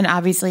 And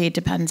obviously it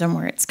depends on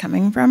where it's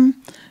coming from.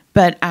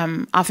 But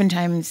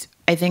oftentimes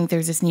I think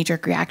there's this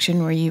knee-jerk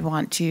reaction where you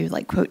want to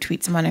like quote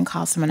tweet someone and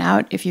call someone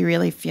out. If you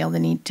really feel the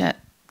need to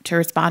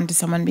respond to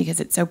someone because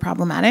it's so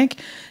problematic,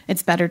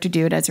 it's better to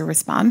do it as a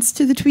response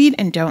to the tweet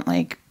and don't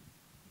like,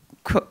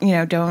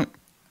 don't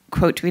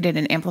quote tweet it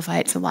and amplify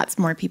it so lots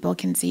more people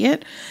can see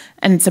it.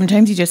 And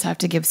sometimes you just have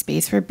to give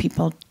space for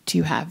people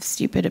to have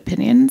stupid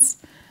opinions.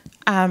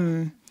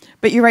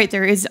 But you're right,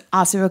 there is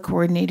also a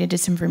coordinated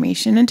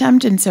disinformation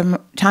attempt, and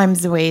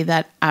sometimes the way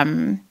that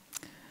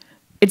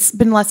it's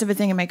been less of a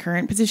thing in my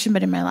current position,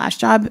 but in my last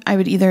job, I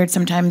would either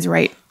sometimes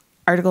write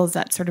articles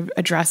that sort of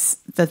address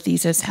the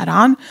thesis head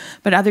on,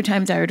 but other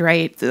times I would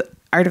write the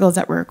articles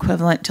that were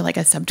equivalent to like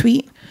a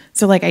subtweet.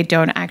 So like I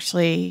don't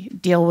actually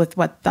deal with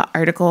what the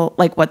article,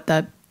 like what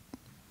the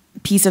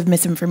piece of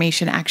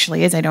misinformation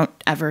actually is. I don't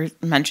ever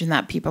mention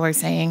that people are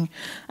saying,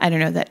 I don't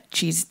know, that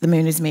the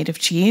moon is made of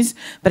cheese,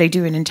 but I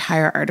do an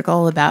entire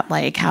article about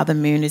like how the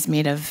moon is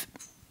made of,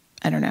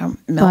 I don't know,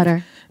 milk.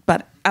 Butter.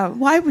 But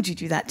why would you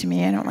do that to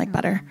me? I don't like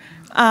butter.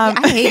 Yeah,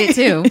 I hate it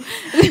too.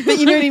 But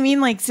you know what I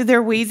mean? Like, so there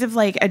are ways of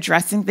like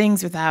addressing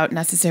things without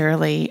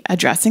necessarily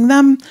addressing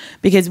them.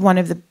 Because one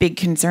of the big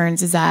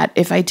concerns is that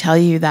if I tell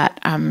you that,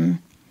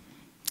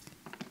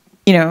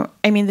 you know,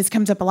 I mean, this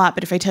comes up a lot,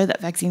 but if I tell you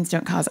that vaccines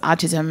don't cause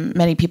autism,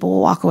 many people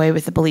will walk away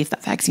with the belief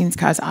that vaccines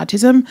cause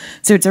autism.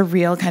 So it's a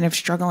real kind of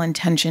struggle and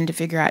tension to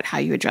figure out how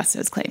you address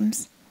those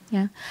claims.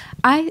 Yeah.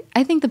 I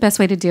think the best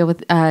way to deal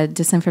with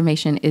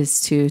disinformation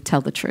is to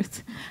tell the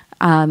truth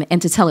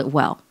and to tell it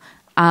well.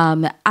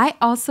 I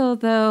also,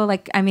 though,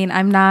 like, I mean,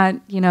 I'm not,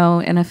 you know,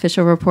 an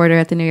official reporter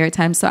at the New York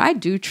Times, so I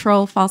do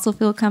troll fossil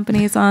fuel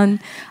companies on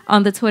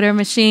the Twitter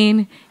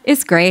machine.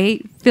 It's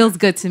great. Feels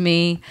good to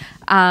me.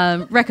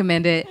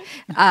 Recommend it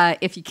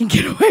if you can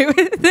get away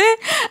with it.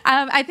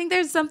 I think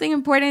there's something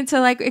important to,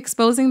 like,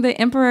 exposing the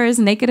emperor as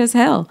naked as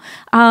hell.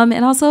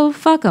 And also,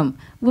 fuck them.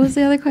 What was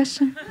the other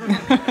question?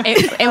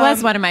 It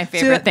was one of my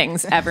favorite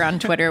things ever on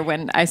Twitter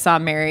when I saw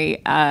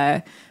Mary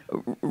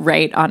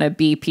write on a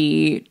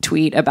BP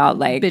tweet about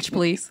like bitch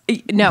please.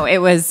 No, it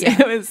was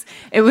because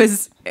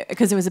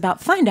it was about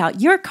find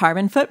out your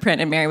carbon footprint,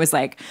 and Mary was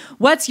like,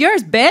 "What's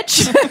yours,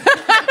 bitch?"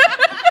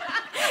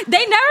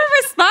 They never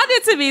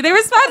responded to me. They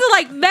responded to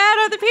like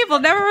mad other people.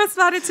 Never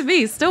responded to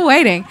me. Still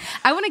waiting.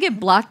 I want to get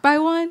blocked by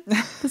one.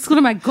 That's one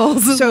of my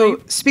goals. So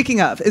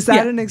speaking of, is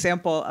that an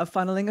example of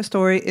funneling a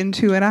story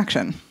into an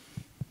action?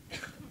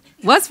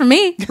 Was for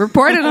me.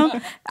 Reported them.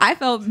 I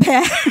felt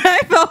bad. I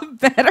felt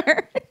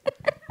better.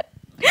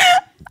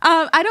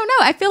 I don't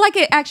know. I feel like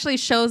it actually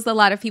shows a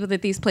lot of people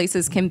that these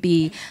places can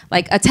be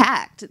like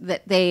attacked,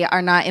 that they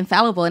are not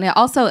infallible. And it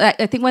also,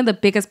 I think one of the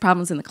biggest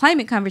problems in the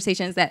climate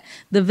conversation is that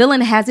the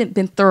villain hasn't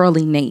been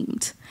thoroughly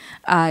named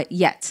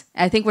yet.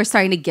 I think we're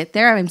starting to get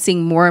there. I'm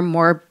seeing more and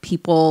more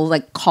people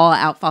like call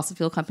out fossil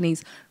fuel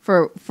companies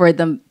for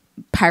the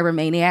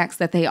pyromaniacs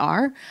that they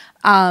are.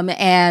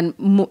 And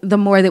the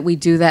more that we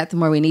do that, the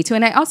more we need to.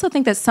 And I also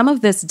think that some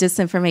of this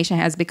disinformation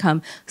has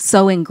become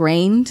so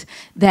ingrained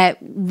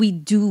that we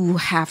do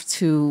have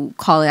to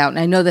call it out. And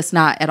I know that's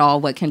not at all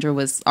what Kendra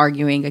was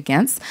arguing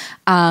against.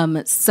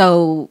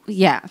 So,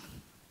 yeah,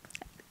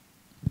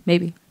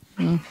 maybe.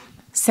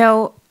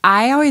 So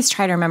I always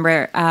try to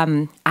remember,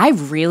 I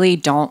really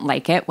don't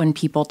like it when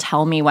people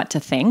tell me what to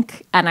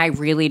think. And I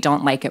really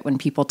don't like it when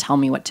people tell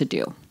me what to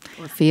do.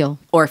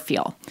 Or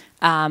feel.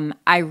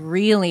 I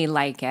really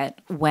like it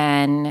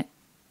when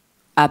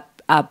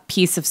a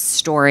piece of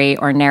story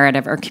or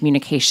narrative or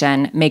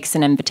communication makes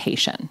an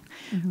invitation,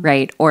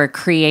 right? Or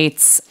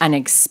creates an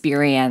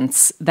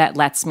experience that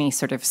lets me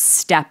sort of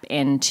step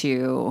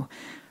into,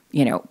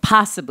 you know,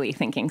 possibly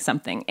thinking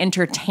something,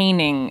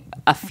 entertaining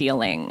a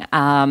feeling,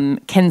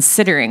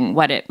 considering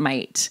what it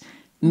might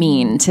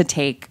mean to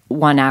take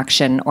one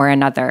action or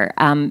another.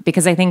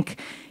 Because I think,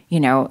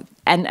 you know,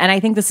 and I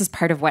think this is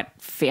part of what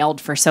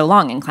failed for so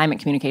long in climate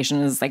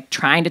communication is like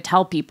trying to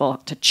tell people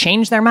to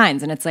change their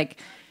minds. And it's like,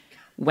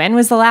 when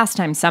was the last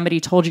time somebody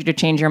told you to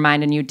change your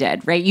mind and you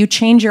did, right? You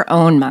change your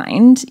own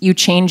mind. You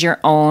change your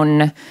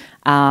own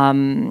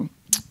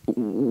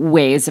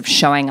ways of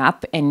showing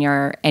up in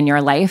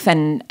your life.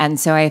 And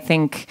so I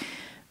think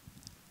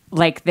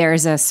like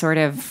there's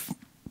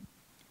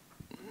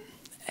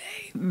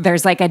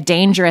like a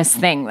dangerous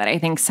thing that I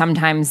think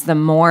sometimes the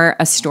more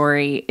a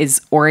story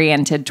is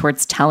oriented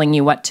towards telling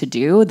you what to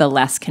do, the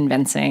less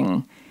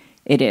convincing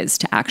it is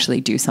to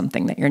actually do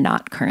something that you're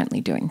not currently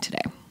doing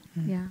today.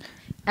 Yeah.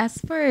 As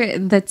for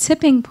the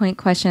tipping point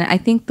question, I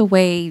think the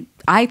way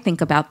I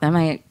think about them,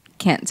 I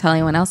can't tell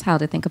anyone else how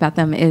to think about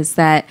them, is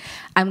that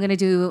I'm going to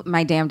do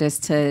my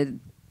damnedest to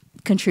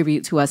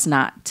contribute to us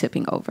not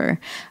tipping over.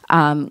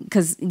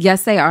 Because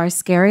yes, they are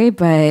scary,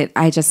 but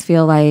I just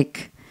feel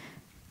like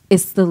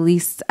it's the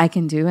least I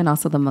can do and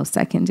also the most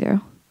I can do.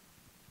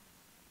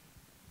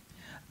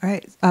 All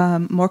right.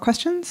 More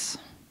questions?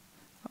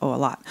 Oh, a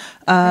lot.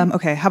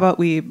 Okay, how about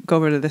we go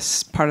over to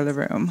this part of the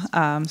room?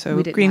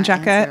 So green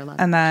jacket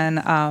and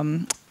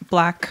then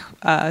black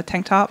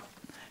tank top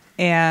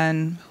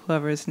and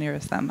whoever is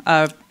nearest them.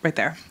 Right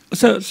there.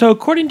 So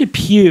according to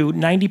Pew,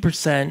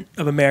 90%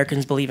 of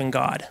Americans believe in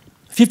God.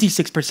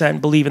 56%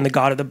 believe in the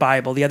God of the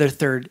Bible. The other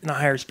third in the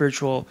higher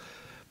spiritual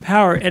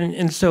power.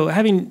 And so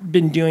having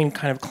been doing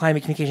kind of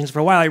climate communications for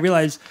a while, I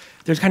realized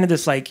there's kind of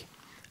this like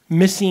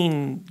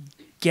missing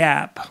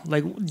gap.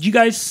 Like, do you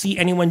guys see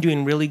anyone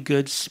doing really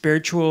good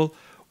spiritual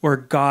or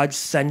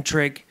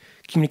God-centric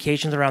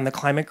communications around the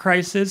climate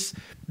crisis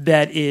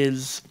that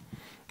is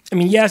I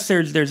mean, yes,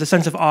 there's a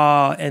sense of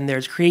awe and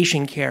there's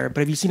creation care,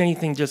 but have you seen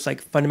anything just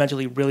like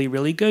fundamentally really,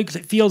 really good? Because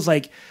it feels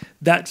like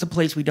that's a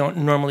place we don't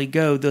normally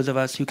go, those of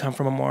us who come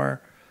from a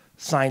more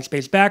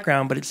science-based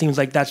background, but it seems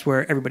like that's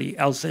where everybody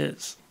else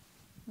is.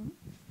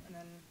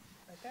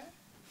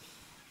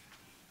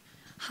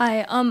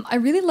 Hi, I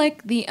really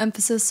like the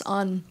emphasis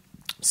on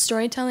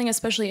storytelling,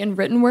 especially in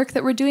written work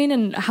that we're doing,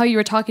 and how you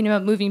were talking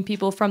about moving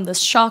people from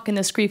this shock and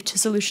this grief to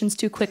solutions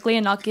too quickly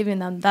and not giving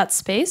them that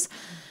space.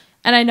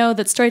 And I know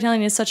that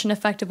storytelling is such an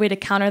effective way to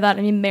counter that.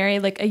 I mean, Mary,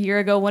 like a year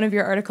ago, one of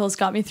your articles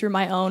got me through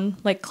my own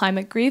like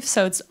climate grief.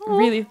 So it's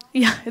really,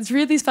 it's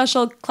really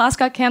special. Class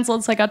got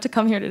canceled, so I got to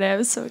come here today. I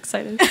was so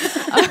excited.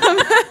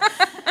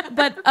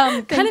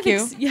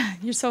 Yeah,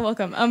 you're so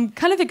welcome.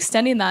 Kind of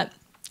extending that,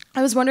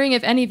 I was wondering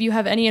if any of you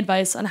have any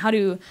advice on how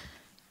to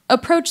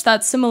approach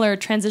that similar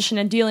transition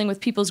and dealing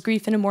with people's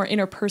grief in a more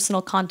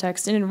interpersonal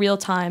context and in real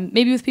time,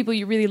 maybe with people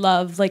you really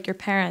love, like your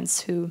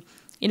parents who,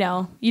 you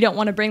know, you don't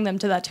want to bring them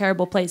to that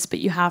terrible place, but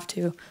you have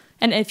to.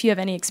 And if you have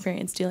any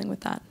experience dealing with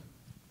that.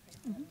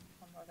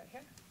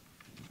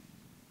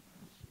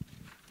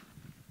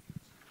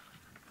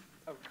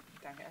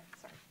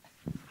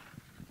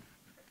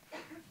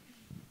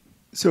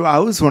 So I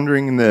was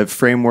wondering, in the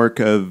framework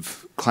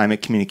of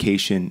climate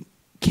communication,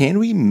 can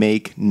we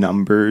make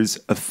numbers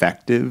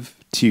effective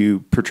to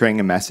portraying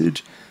a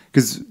message?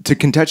 Because to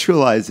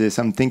contextualize this,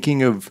 I'm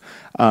thinking of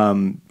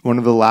one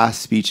of the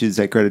last speeches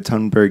that Greta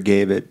Thunberg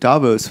gave at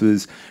Davos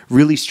was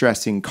really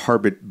stressing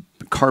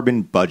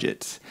carbon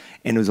budgets.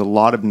 And it was a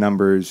lot of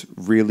numbers,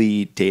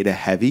 really data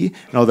heavy.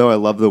 And although I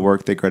love the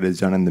work that Greta has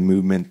done in the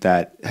movement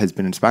that has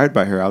been inspired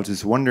by her, I was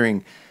just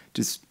wondering,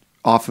 just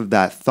off of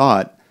that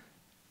thought,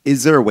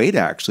 is there a way to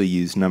actually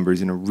use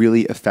numbers in a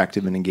really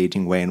effective and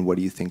engaging way? And what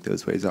do you think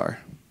those ways are?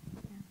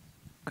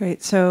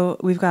 Great. So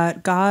we've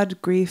got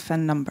God, grief,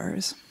 and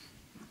numbers.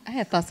 I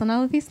had thoughts on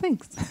all of these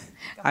things.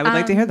 I would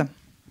like to hear them.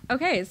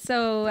 Okay,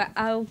 so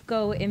I'll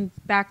go in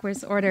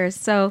backwards order.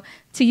 So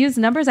to use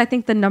numbers, I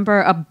think the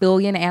number 1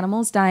 billion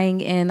animals dying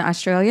in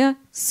Australia,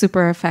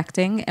 super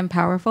affecting and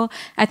powerful.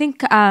 I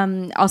think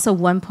also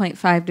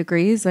 1.5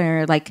 degrees,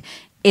 or like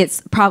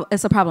it's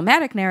a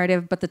problematic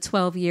narrative, but the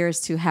 12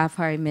 years to halve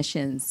our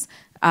emissions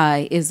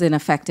is an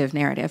effective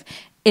narrative.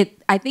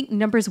 I think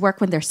numbers work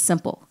when they're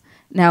simple.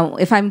 Now,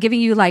 if I'm giving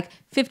you like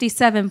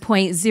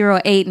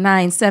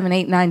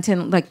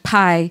 57.08978910 like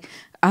pi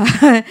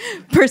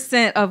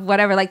percent of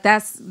whatever, like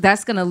that's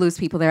going to lose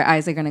people. Their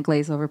eyes are going to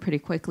glaze over pretty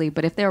quickly.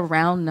 But if they're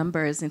round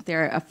numbers, if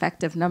they're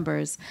effective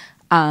numbers,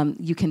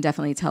 you can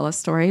definitely tell a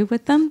story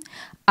with them.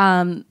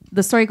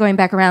 The story going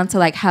back around to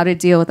like how to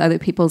deal with other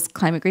people's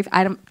climate grief.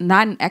 I'm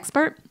not an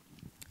expert,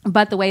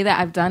 but the way that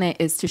I've done it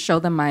is to show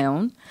them my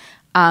own.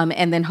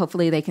 And then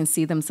hopefully they can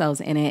see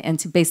themselves in it and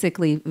to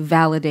basically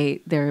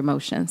validate their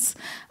emotions.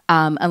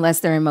 Unless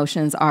their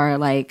emotions are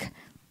like,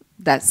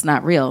 that's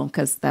not real,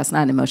 because that's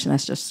not an emotion,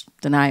 that's just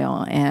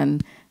denial.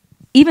 And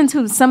even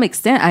to some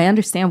extent, I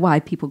understand why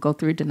people go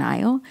through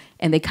denial,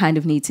 and they kind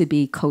of need to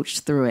be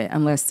coached through it,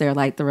 unless they're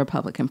like the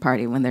Republican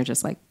Party when they're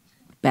just like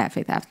bad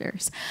faith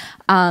actors.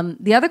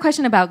 The other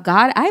question about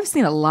God, I've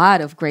seen a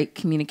lot of great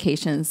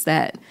communications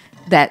that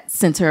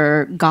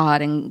center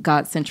God and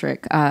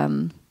God-centric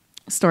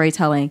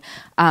storytelling.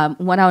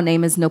 One I'll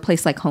name is No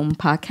Place Like Home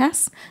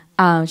podcast,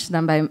 which is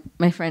done by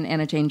my friend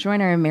Anna Jane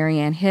Joyner and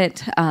Marianne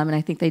Hitt, and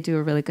I think they do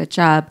a really good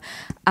job.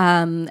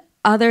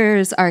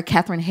 Others are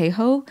Katharine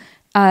Hayhoe,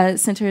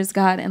 centers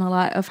God in a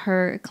lot of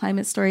her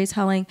climate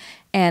storytelling,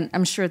 and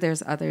I'm sure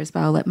there's others,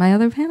 but I'll let my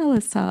other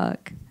panelists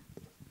talk.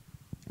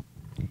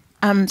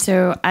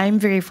 So I'm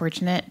very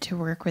fortunate to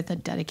work with a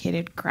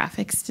dedicated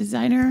graphics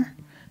designer,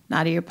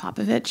 Nadia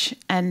Popovich.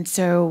 And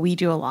so we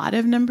do a lot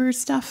of numbers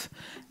stuff,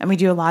 and we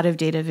do a lot of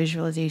data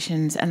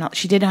visualizations. And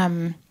she did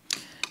one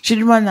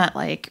that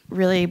like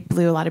really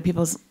blew a lot of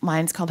people's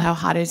minds called How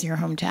Hot Is Your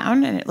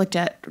Hometown? And it looked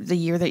at the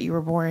year that you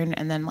were born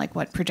and then like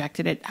what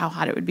projected it, how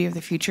hot it would be in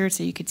the future.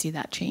 So you could see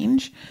that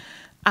change.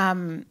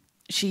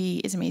 She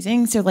is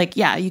amazing. So like,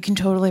 yeah, you can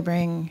totally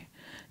bring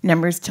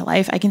numbers to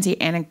life. I can say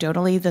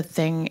anecdotally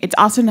it's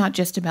also not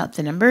just about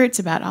the number. It's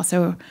about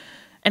also,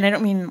 and I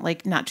don't mean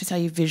like not just how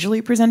you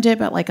visually present it,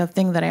 but like a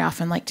thing that I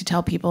often like to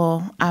tell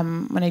people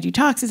when I do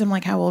talks is I'm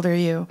like, how old are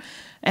you?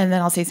 And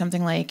then I'll say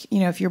something like, you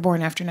know, if you're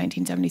born after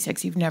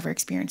 1976, you've never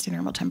experienced a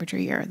normal temperature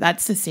year.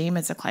 That's the same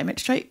as a climate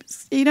stripe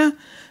data,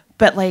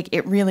 but like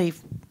it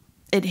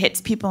hits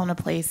people in a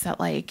place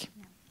that like,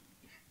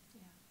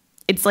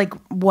 it's like,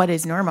 what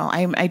is normal?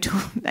 I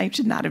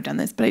should not have done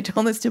this, but I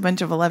told this to a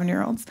bunch of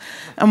 11-year-olds,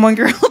 and one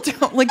girl looked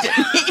at me.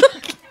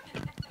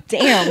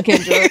 Damn,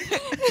 Kendra.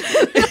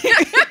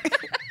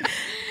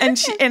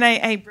 And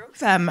I broke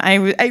them.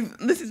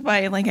 This is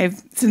why like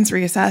I've since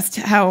reassessed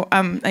how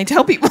I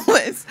tell people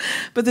this.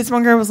 But this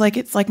one girl was like,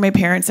 it's like my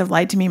parents have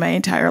lied to me my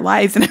entire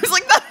lives, and I was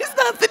like, that is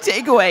not the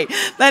takeaway.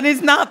 That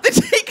is not the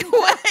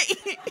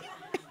takeaway.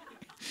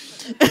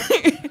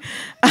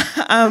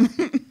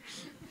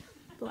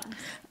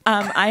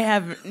 I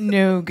have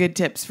no good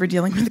tips for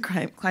dealing with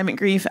climate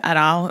grief at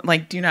all.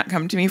 Like, do not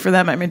come to me for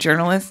them. I'm a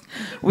journalist.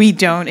 We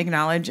don't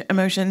acknowledge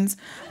emotions.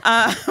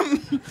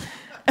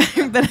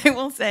 But I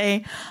will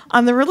say,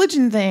 on the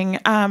religion thing,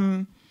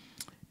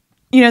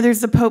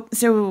 there's the Pope.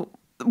 So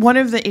one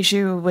of the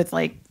issue with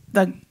like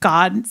the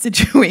God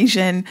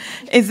situation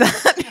is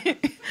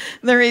that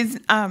there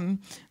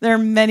are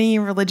many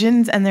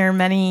religions, and there are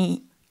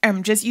many.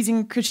 I'm just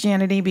using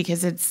Christianity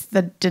because it's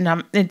the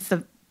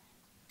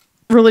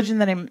religion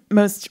that I'm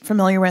most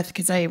familiar with,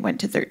 because I went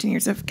to 13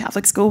 years of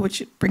Catholic school,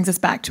 which brings us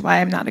back to why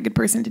I'm not a good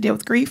person to deal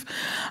with grief.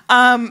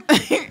 What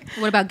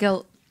about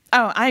guilt?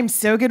 Oh, I'm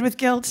so good with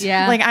guilt.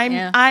 Yeah. Like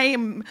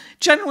I'm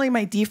generally,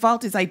 my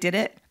default is I did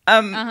it.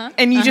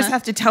 And you just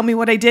have to tell me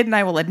what I did and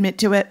I will admit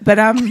to it. But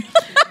I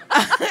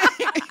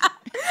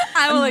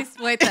will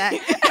exploit that.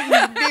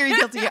 I'm very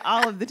guilty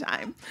all of the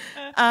time.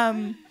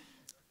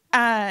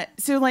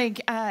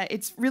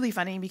 It's really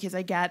funny because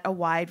I get a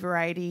wide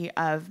variety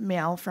of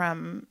mail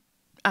from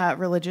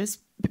religious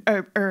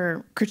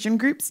or Christian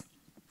groups.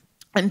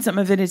 And some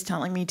of it is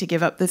telling me to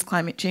give up this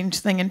climate change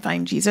thing and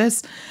find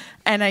Jesus.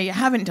 And I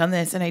haven't done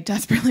this, and I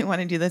desperately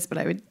want to do this, but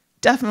I would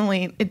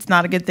definitely, it's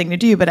not a good thing to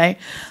do. But I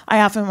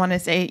often want to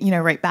say,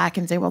 write back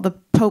and say, well, the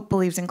Pope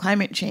believes in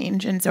climate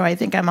change, and so I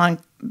think I'm on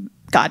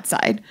God's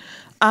side.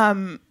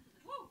 So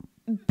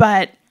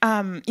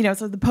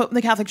the Pope,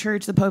 the Catholic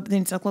Church, the Pope, the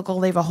encyclical,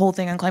 they have a whole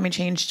thing on climate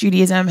change.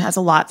 Judaism has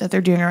a lot that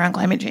they're doing around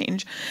climate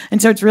change.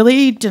 And so it's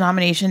really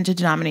denomination to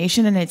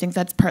denomination. And I think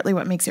that's partly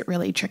what makes it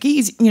really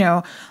tricky.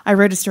 I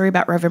wrote a story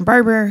about Reverend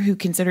Barber, who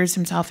considers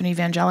himself an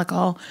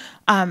evangelical,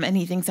 and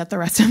he thinks that the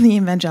rest of the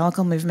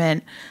evangelical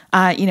movement,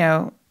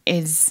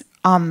 is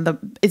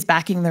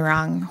backing the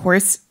wrong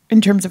horse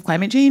in terms of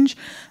climate change.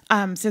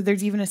 So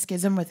there's even a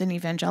schism within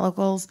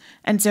evangelicals.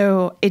 And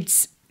so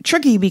it's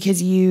tricky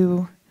because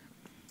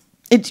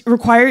it's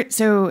required.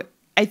 So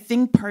I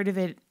think part of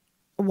it,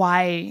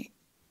 why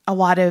a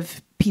lot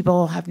of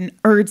people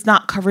or it's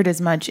not covered as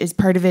much, is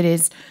part of it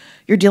is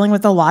you're dealing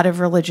with a lot of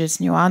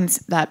religious nuance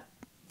that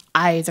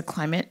I, as a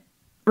climate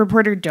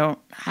reporter, don't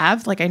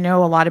have. Like, I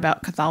know a lot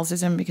about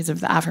Catholicism because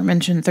of the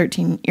aforementioned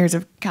 13 years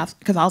of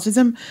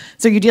Catholicism.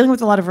 So you're dealing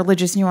with a lot of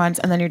religious nuance,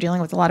 and then you're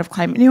dealing with a lot of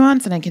climate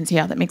nuance. And I can see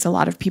how that makes a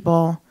lot of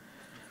people,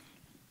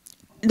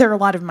 there are a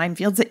lot of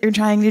minefields that you're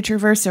trying to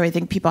traverse. So I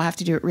think people have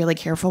to do it really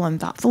careful and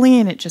thoughtfully,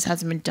 and it just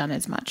hasn't been done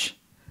as much.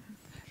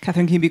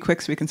 Katharine, can you be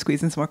quick so we can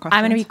squeeze in some more questions?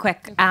 I'm going to be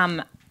quick.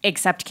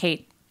 Except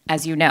Kate,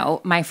 as you know,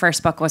 my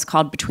first book was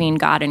called Between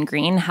God and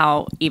Green,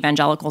 How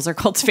Evangelicals Are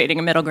Cultivating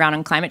a Middle Ground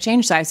on Climate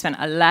Change. So I spent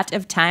a lot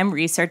of time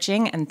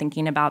researching and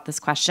thinking about this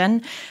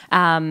question.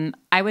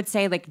 I would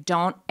say,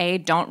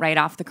 don't write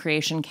off the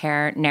creation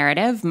care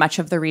narrative. Much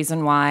of the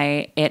reason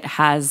why it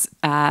has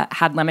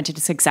had limited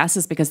success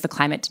is because the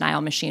climate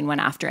denial machine went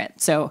after it.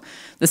 So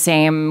the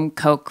same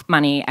Koch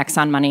money,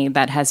 Exxon money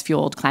that has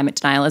fueled climate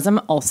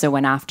denialism also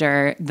went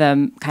after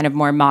the kind of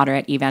more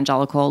moderate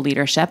evangelical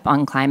leadership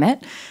on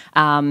climate.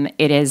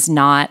 It is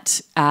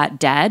not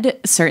dead,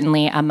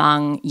 certainly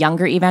among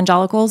younger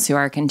evangelicals who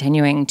are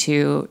continuing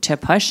to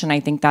push. And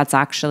I think that's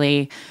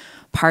actually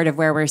part of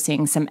where we're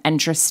seeing some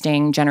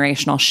interesting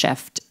generational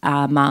shift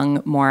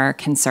among more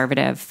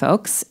conservative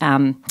folks.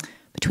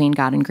 Between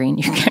God and Green,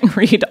 you can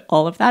read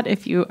all of that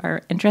if you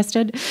are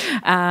interested.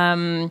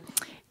 I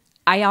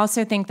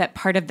also think that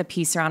part of the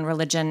piece around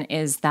religion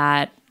is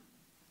that,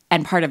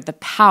 and part of the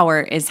power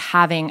is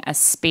having a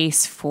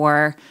space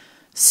for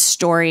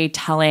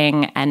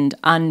storytelling and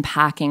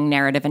unpacking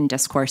narrative and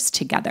discourse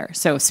together.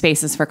 So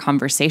spaces for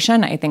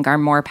conversation, I think, are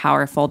more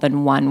powerful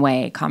than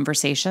one-way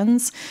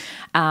conversations.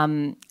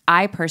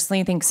 I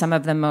personally think some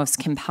of the most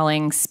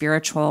compelling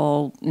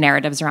spiritual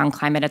narratives around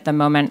climate at the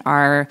moment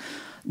are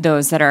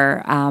those that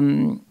are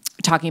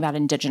talking about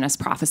indigenous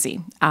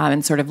prophecy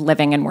and sort of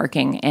living and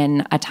working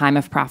in a time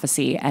of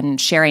prophecy. And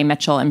Sherry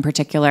Mitchell in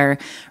particular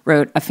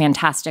wrote a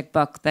fantastic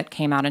book that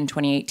came out in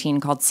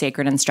 2018 called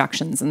Sacred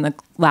Instructions. And the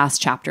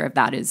last chapter of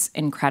that is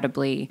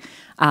incredibly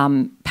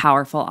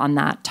powerful on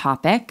that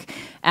topic.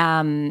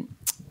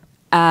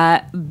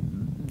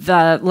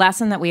 The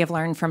lesson that we have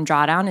learned from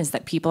Drawdown is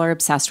that people are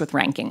obsessed with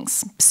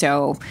rankings.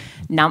 So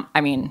now,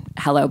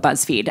 hello,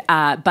 BuzzFeed.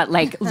 But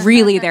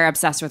really they're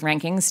obsessed with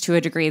rankings to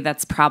a degree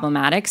that's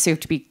problematic. So you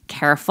have to be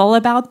careful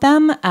about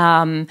them.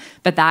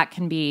 But that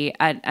can be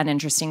an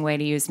interesting way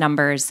to use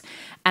numbers.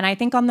 And I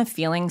think on the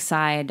feeling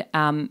side,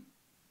 I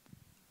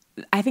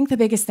think the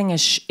biggest thing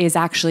is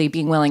actually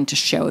being willing to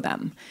show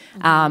them.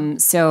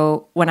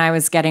 So when I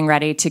was getting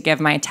ready to give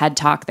my TED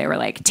Talk, they were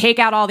like, take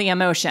out all the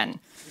emotion.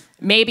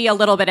 Maybe a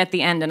little bit at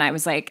the end. And I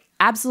was like,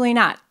 absolutely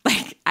not.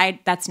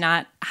 That's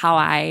not how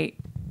I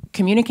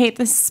communicate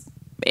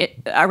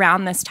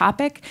around this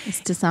topic. It's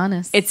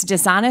dishonest.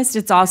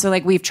 It's also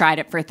we've tried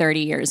it for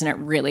 30 years and it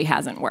really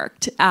hasn't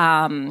worked.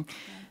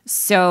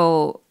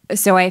 So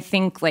I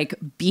think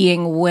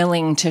being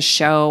willing to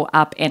show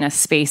up in a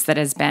space that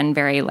has been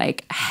very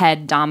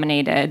head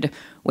dominated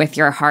with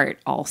your heart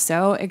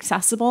also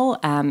accessible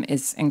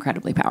is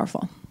incredibly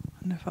powerful.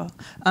 Wonderful.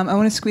 I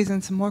want to squeeze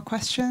in some more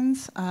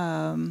questions.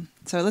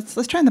 So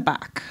let's try in the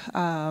back.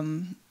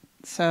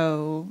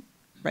 So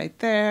right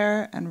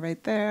there and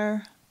right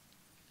there.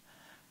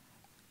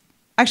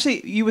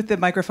 Actually, you with the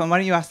microphone, why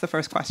don't you ask the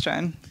first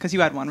question? Because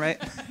you had one,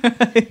 right?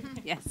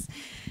 Yes.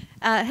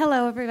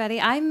 Hello,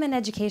 everybody. I'm an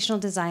educational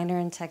designer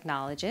and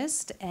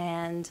technologist,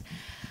 and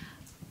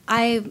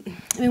I've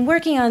been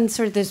working on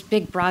sort of this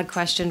big, broad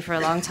question for a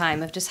long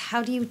time of just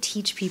how do you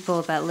teach people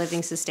about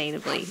living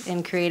sustainably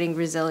and creating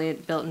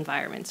resilient built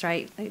environments,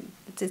 right?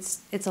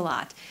 It's a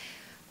lot.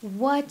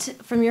 What,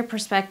 from your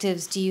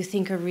perspectives, do you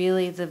think are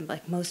really the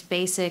most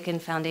basic and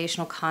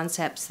foundational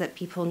concepts that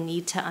people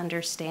need to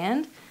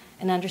understand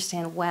and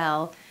understand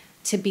well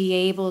to be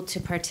able to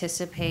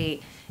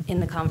participate in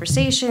the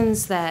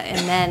conversations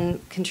and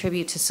then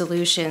contribute to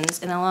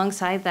solutions? And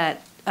alongside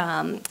that,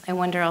 I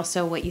wonder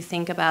also what you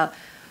think about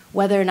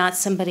whether or not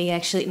somebody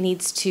actually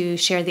needs to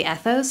share the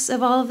ethos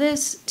of all of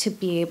this to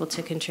be able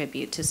to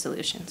contribute to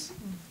solutions.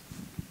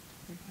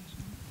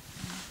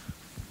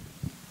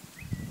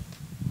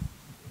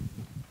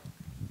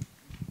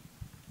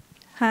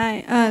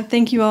 Hi,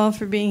 thank you all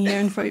for being here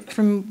and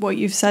from what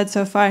you've said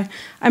so far.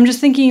 I'm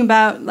just thinking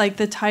about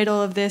the title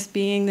of this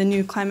being the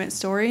new climate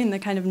story and the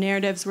kind of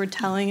narratives we're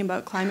telling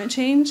about climate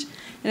change.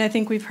 And I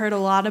think we've heard a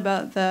lot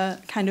about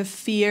the kind of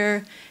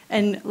fear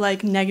and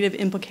negative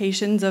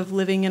implications of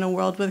living in a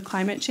world with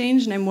climate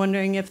change. And I'm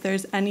wondering if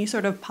there's any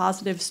sort of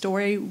positive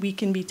story we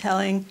can be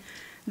telling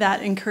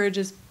that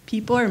encourages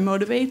people or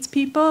motivates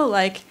people.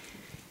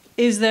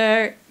 Is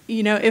there,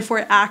 if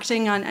we're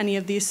acting on any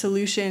of these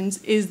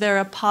solutions, is there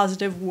a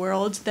positive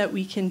world that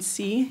we can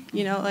see?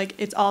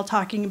 It's all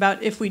talking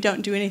about if we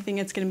don't do anything,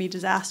 it's going to be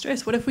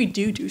disastrous. What if we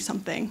do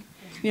something?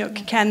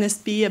 Can this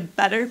be a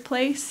better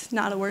place,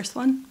 not a worse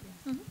one?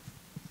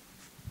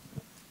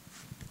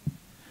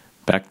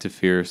 Back to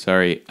Fear,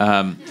 sorry.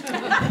 That's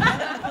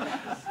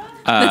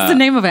the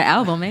name of an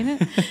album, ain't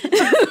it?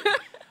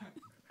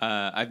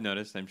 I've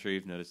noticed, I'm sure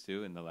you've noticed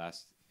too, in the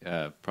last,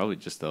 probably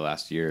just the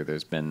last year,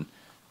 there's been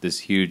this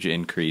huge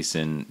increase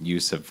in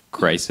use of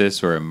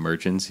crisis or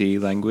emergency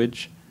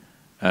language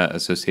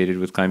associated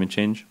with climate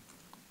change.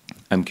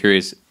 I'm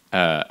curious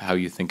how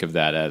you think of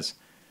that as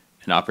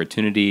an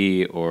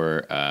opportunity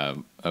or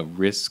a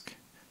risk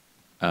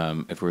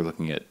if we're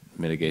looking at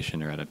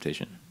mitigation or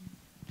adaptation.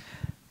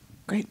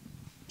 Great.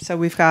 So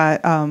we've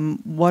got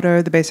what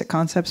are the basic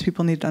concepts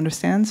people need to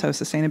understand? So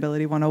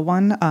Sustainability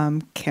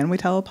 101, can we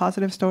tell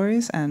positive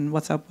stories? And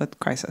what's up with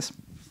crisis?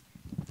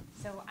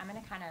 So I'm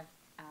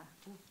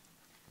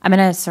going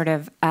to sort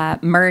of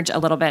merge a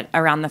little bit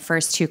around the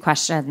first two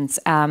questions.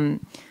 Again,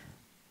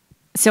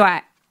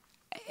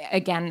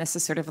 this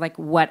is sort of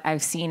what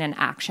I've seen in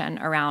action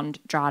around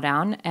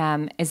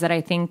Drawdown, is that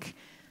I think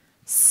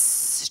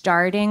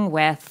starting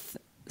with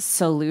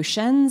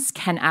solutions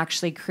can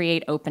actually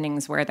create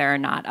openings where there are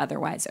not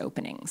otherwise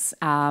openings.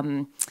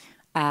 I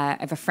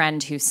have a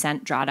friend who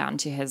sent Drawdown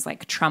to his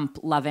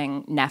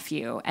Trump-loving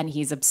nephew, and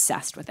he's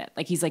obsessed with it.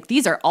 He's like,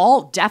 these are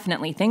all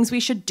definitely things we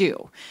should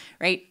do,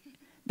 right?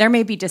 There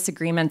may be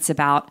disagreements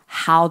about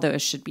how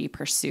those should be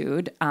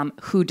pursued,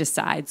 who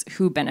decides,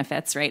 who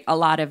benefits, right? A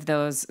lot of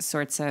those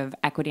sorts of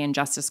equity and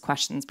justice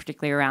questions,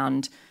 particularly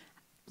around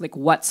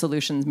what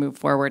solutions move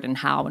forward and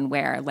how and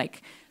where,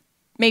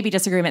 maybe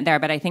disagreement there,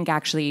 but I think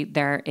actually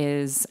there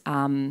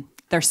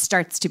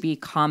starts to be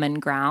common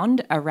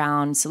ground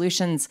around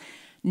solutions,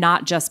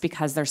 not just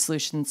because they're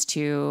solutions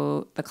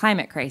to the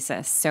climate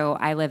crisis. So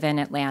I live in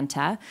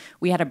Atlanta.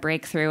 We had a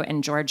breakthrough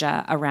in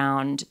Georgia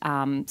around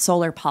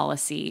solar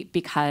policy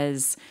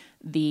because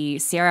the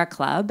Sierra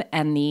Club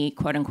and the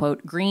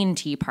quote-unquote Green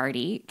Tea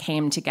Party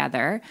came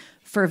together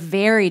for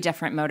very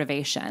different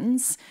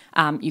motivations.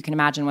 You can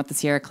imagine what the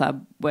Sierra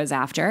Club was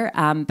after.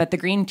 But the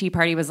Green Tea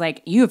Party was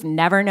like, you've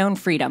never known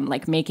freedom,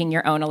 making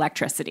your own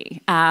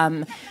electricity,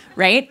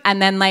 right?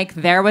 And then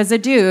there was a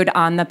dude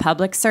on the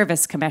Public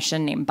Service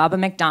Commission named Bubba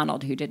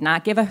McDonald who did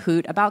not give a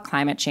hoot about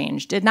climate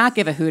change, did not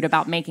give a hoot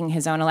about making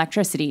his own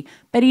electricity,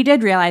 but he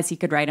did realize he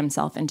could write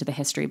himself into the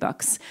history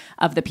books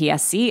of the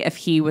PSC if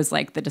he was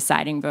the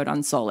deciding vote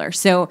on solar.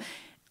 So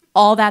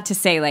all that to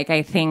say,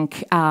 I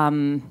think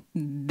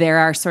there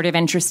are sort of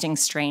interesting,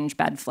 strange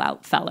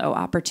bedfellow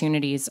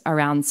opportunities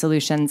around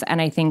solutions.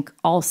 And I think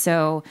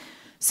also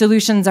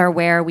solutions are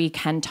where we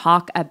can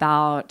talk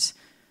about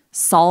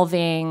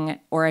solving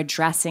or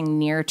addressing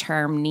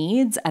near-term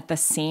needs at the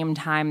same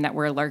time that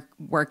we're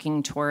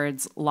working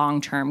towards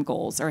long-term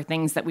goals or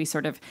things that we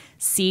sort of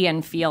see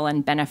and feel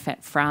and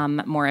benefit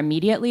from more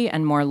immediately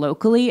and more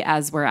locally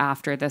as we're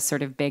after this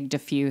sort of big,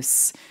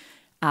 diffuse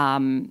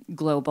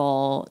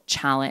global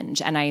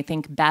challenge. And I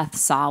think Beth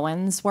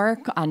Sawin's work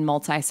on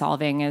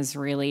multi-solving is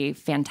really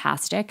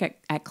fantastic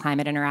at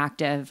Climate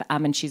Interactive.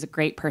 And she's a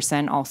great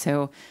person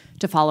also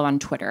to follow on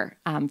Twitter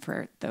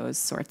for those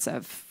sorts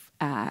of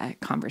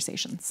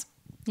conversations.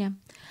 Yeah.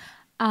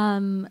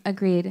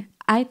 Agreed.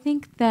 I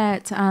think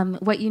that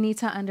what you need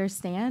to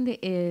understand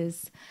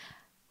is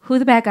who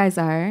the bad guys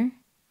are,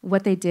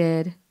 what they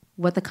did,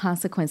 what the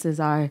consequences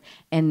are,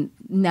 and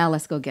now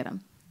let's go get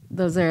them.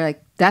 those are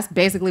like, that's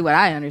basically what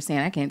I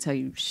understand. I can't tell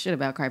you shit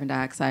about carbon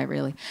dioxide,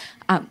 really.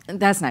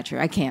 That's not true.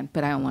 I can,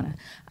 but I don't want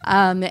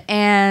to.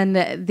 And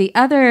the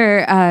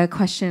other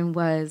question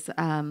was,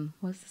 what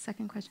was the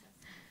second question?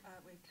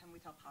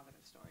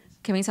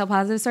 Can we tell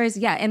positive stories?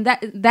 Yeah, and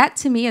that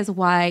to me is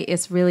why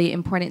it's really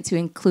important to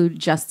include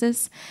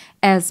justice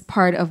as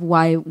part of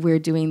why we're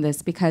doing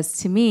this. Because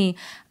to me,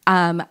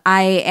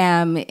 I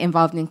am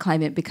involved in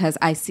climate because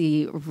I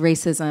see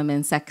racism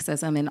and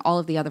sexism and all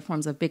of the other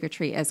forms of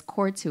bigotry as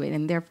core to it.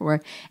 And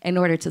therefore, in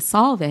order to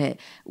solve it,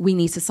 we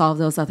need to solve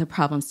those other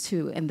problems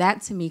too. And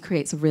that to me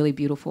creates a really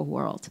beautiful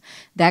world.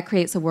 That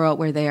creates a world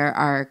where there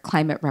are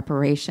climate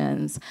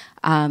reparations.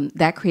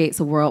 That creates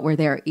a world where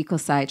there are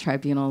ecocide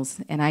tribunals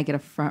and I get a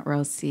front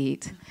row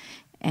seat.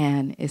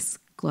 And it's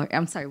glorious.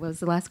 I'm sorry, what was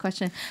the last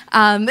question?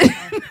 Climate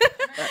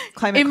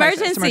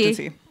crisis,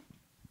 emergency.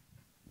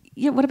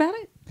 Yeah, what about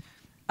it?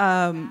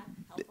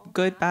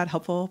 Good, bad,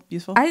 helpful,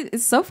 useful?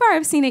 So far,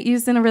 I've seen it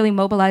used in a really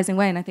mobilizing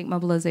way, and I think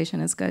mobilization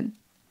is good.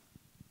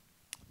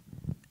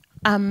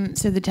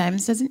 So the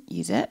Times doesn't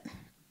use it.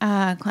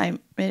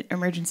 Climate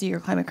emergency or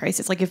climate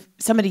crisis. Like if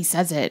somebody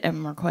says it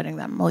and we're quoting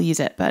them, we'll use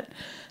it. But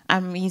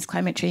we use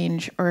climate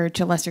change or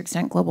to a lesser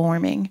extent global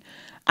warming.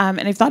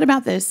 And I've thought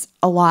about this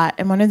a lot.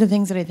 And one of the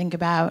things that I think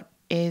about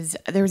is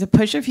there was a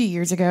push a few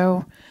years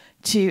ago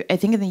to, I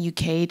think in the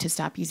UK, to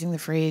stop using the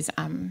phrase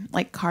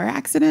like car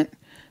accident.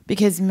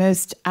 Because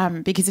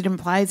because it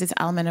implies this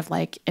element of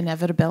like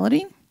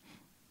inevitability.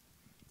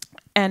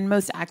 And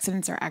most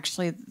accidents are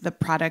actually the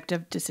product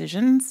of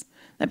decisions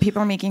that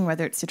people are making,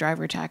 whether it's to drive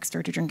or text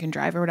or to drink and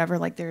drive or whatever.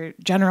 Like there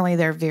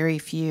are very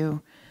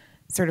few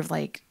sort of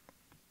like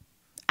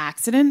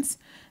accidents.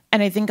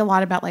 And I think a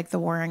lot about like the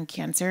war on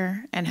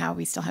cancer and how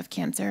we still have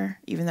cancer,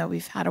 even though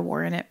we've had a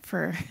war in it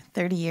for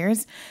 30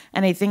 years.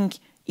 And I think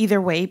either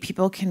way,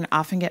 people can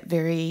often get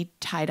very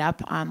tied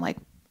up on like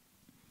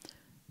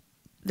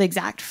the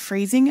exact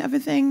phrasing of a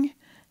thing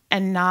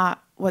and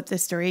not what the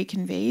story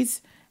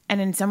conveys.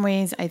 And in some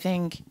ways, I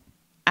think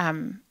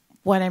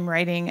when I'm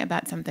writing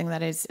about something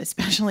that is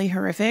especially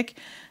horrific,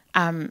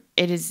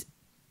 it is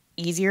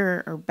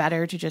easier or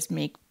better to just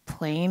make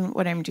plain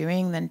what I'm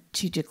doing than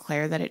to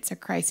declare that it's a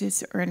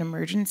crisis or an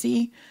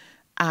emergency,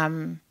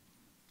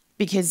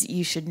 because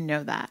you should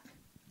know that.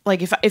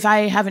 Like if I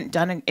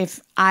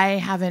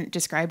haven't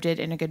described it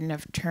in a good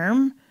enough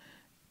term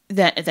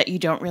that you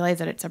don't realize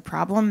that it's a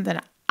problem, then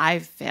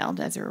I've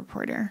failed as a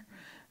reporter.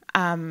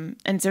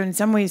 And so in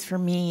some ways for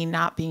me,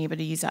 not being able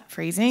to use that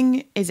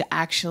phrasing is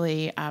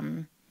actually,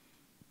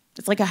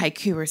 it's like a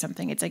haiku or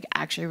something. It's like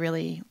actually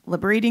really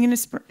liberating in a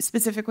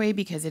specific way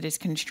because it is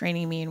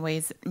constraining me in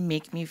ways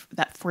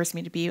that force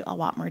me to be a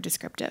lot more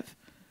descriptive.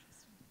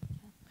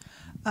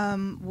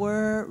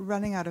 We're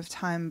running out of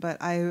time,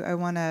 but I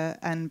want to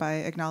end by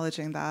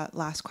acknowledging that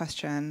last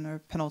question or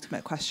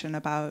penultimate question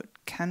about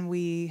can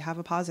we have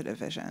a positive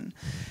vision?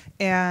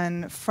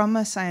 And from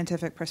a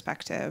scientific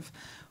perspective,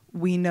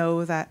 we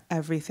know that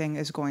everything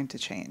is going to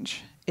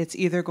change. It's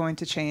either going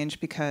to change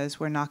because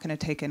we're not going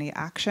to take any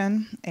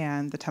action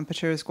and the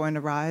temperature is going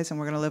to rise and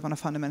we're going to live on a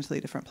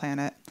fundamentally different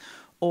planet,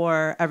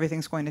 or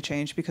everything's going to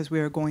change because we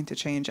are going to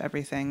change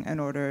everything in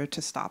order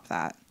to stop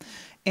that.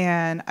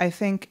 And I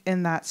think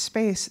in that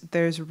space,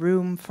 there's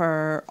room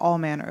for all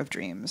manner of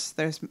dreams.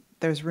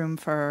 There's room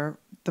for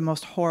the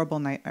most horrible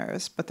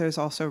nightmares, but there's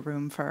also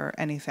room for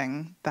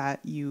anything that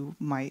you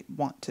might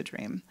want to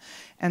dream.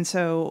 And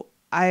so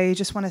I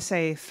just want to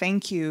say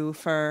thank you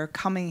for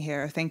coming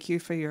here. Thank you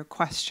for your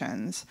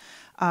questions.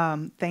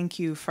 Thank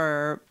you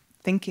for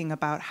thinking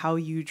about how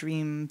you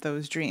dream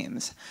those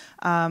dreams.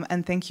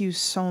 And thank you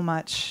so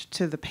much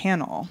to the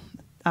panel.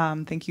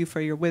 Thank you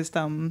for your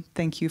wisdom.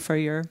 Thank you for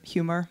your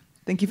humor.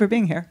 Thank you for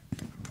being here.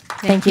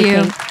 Thank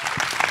you.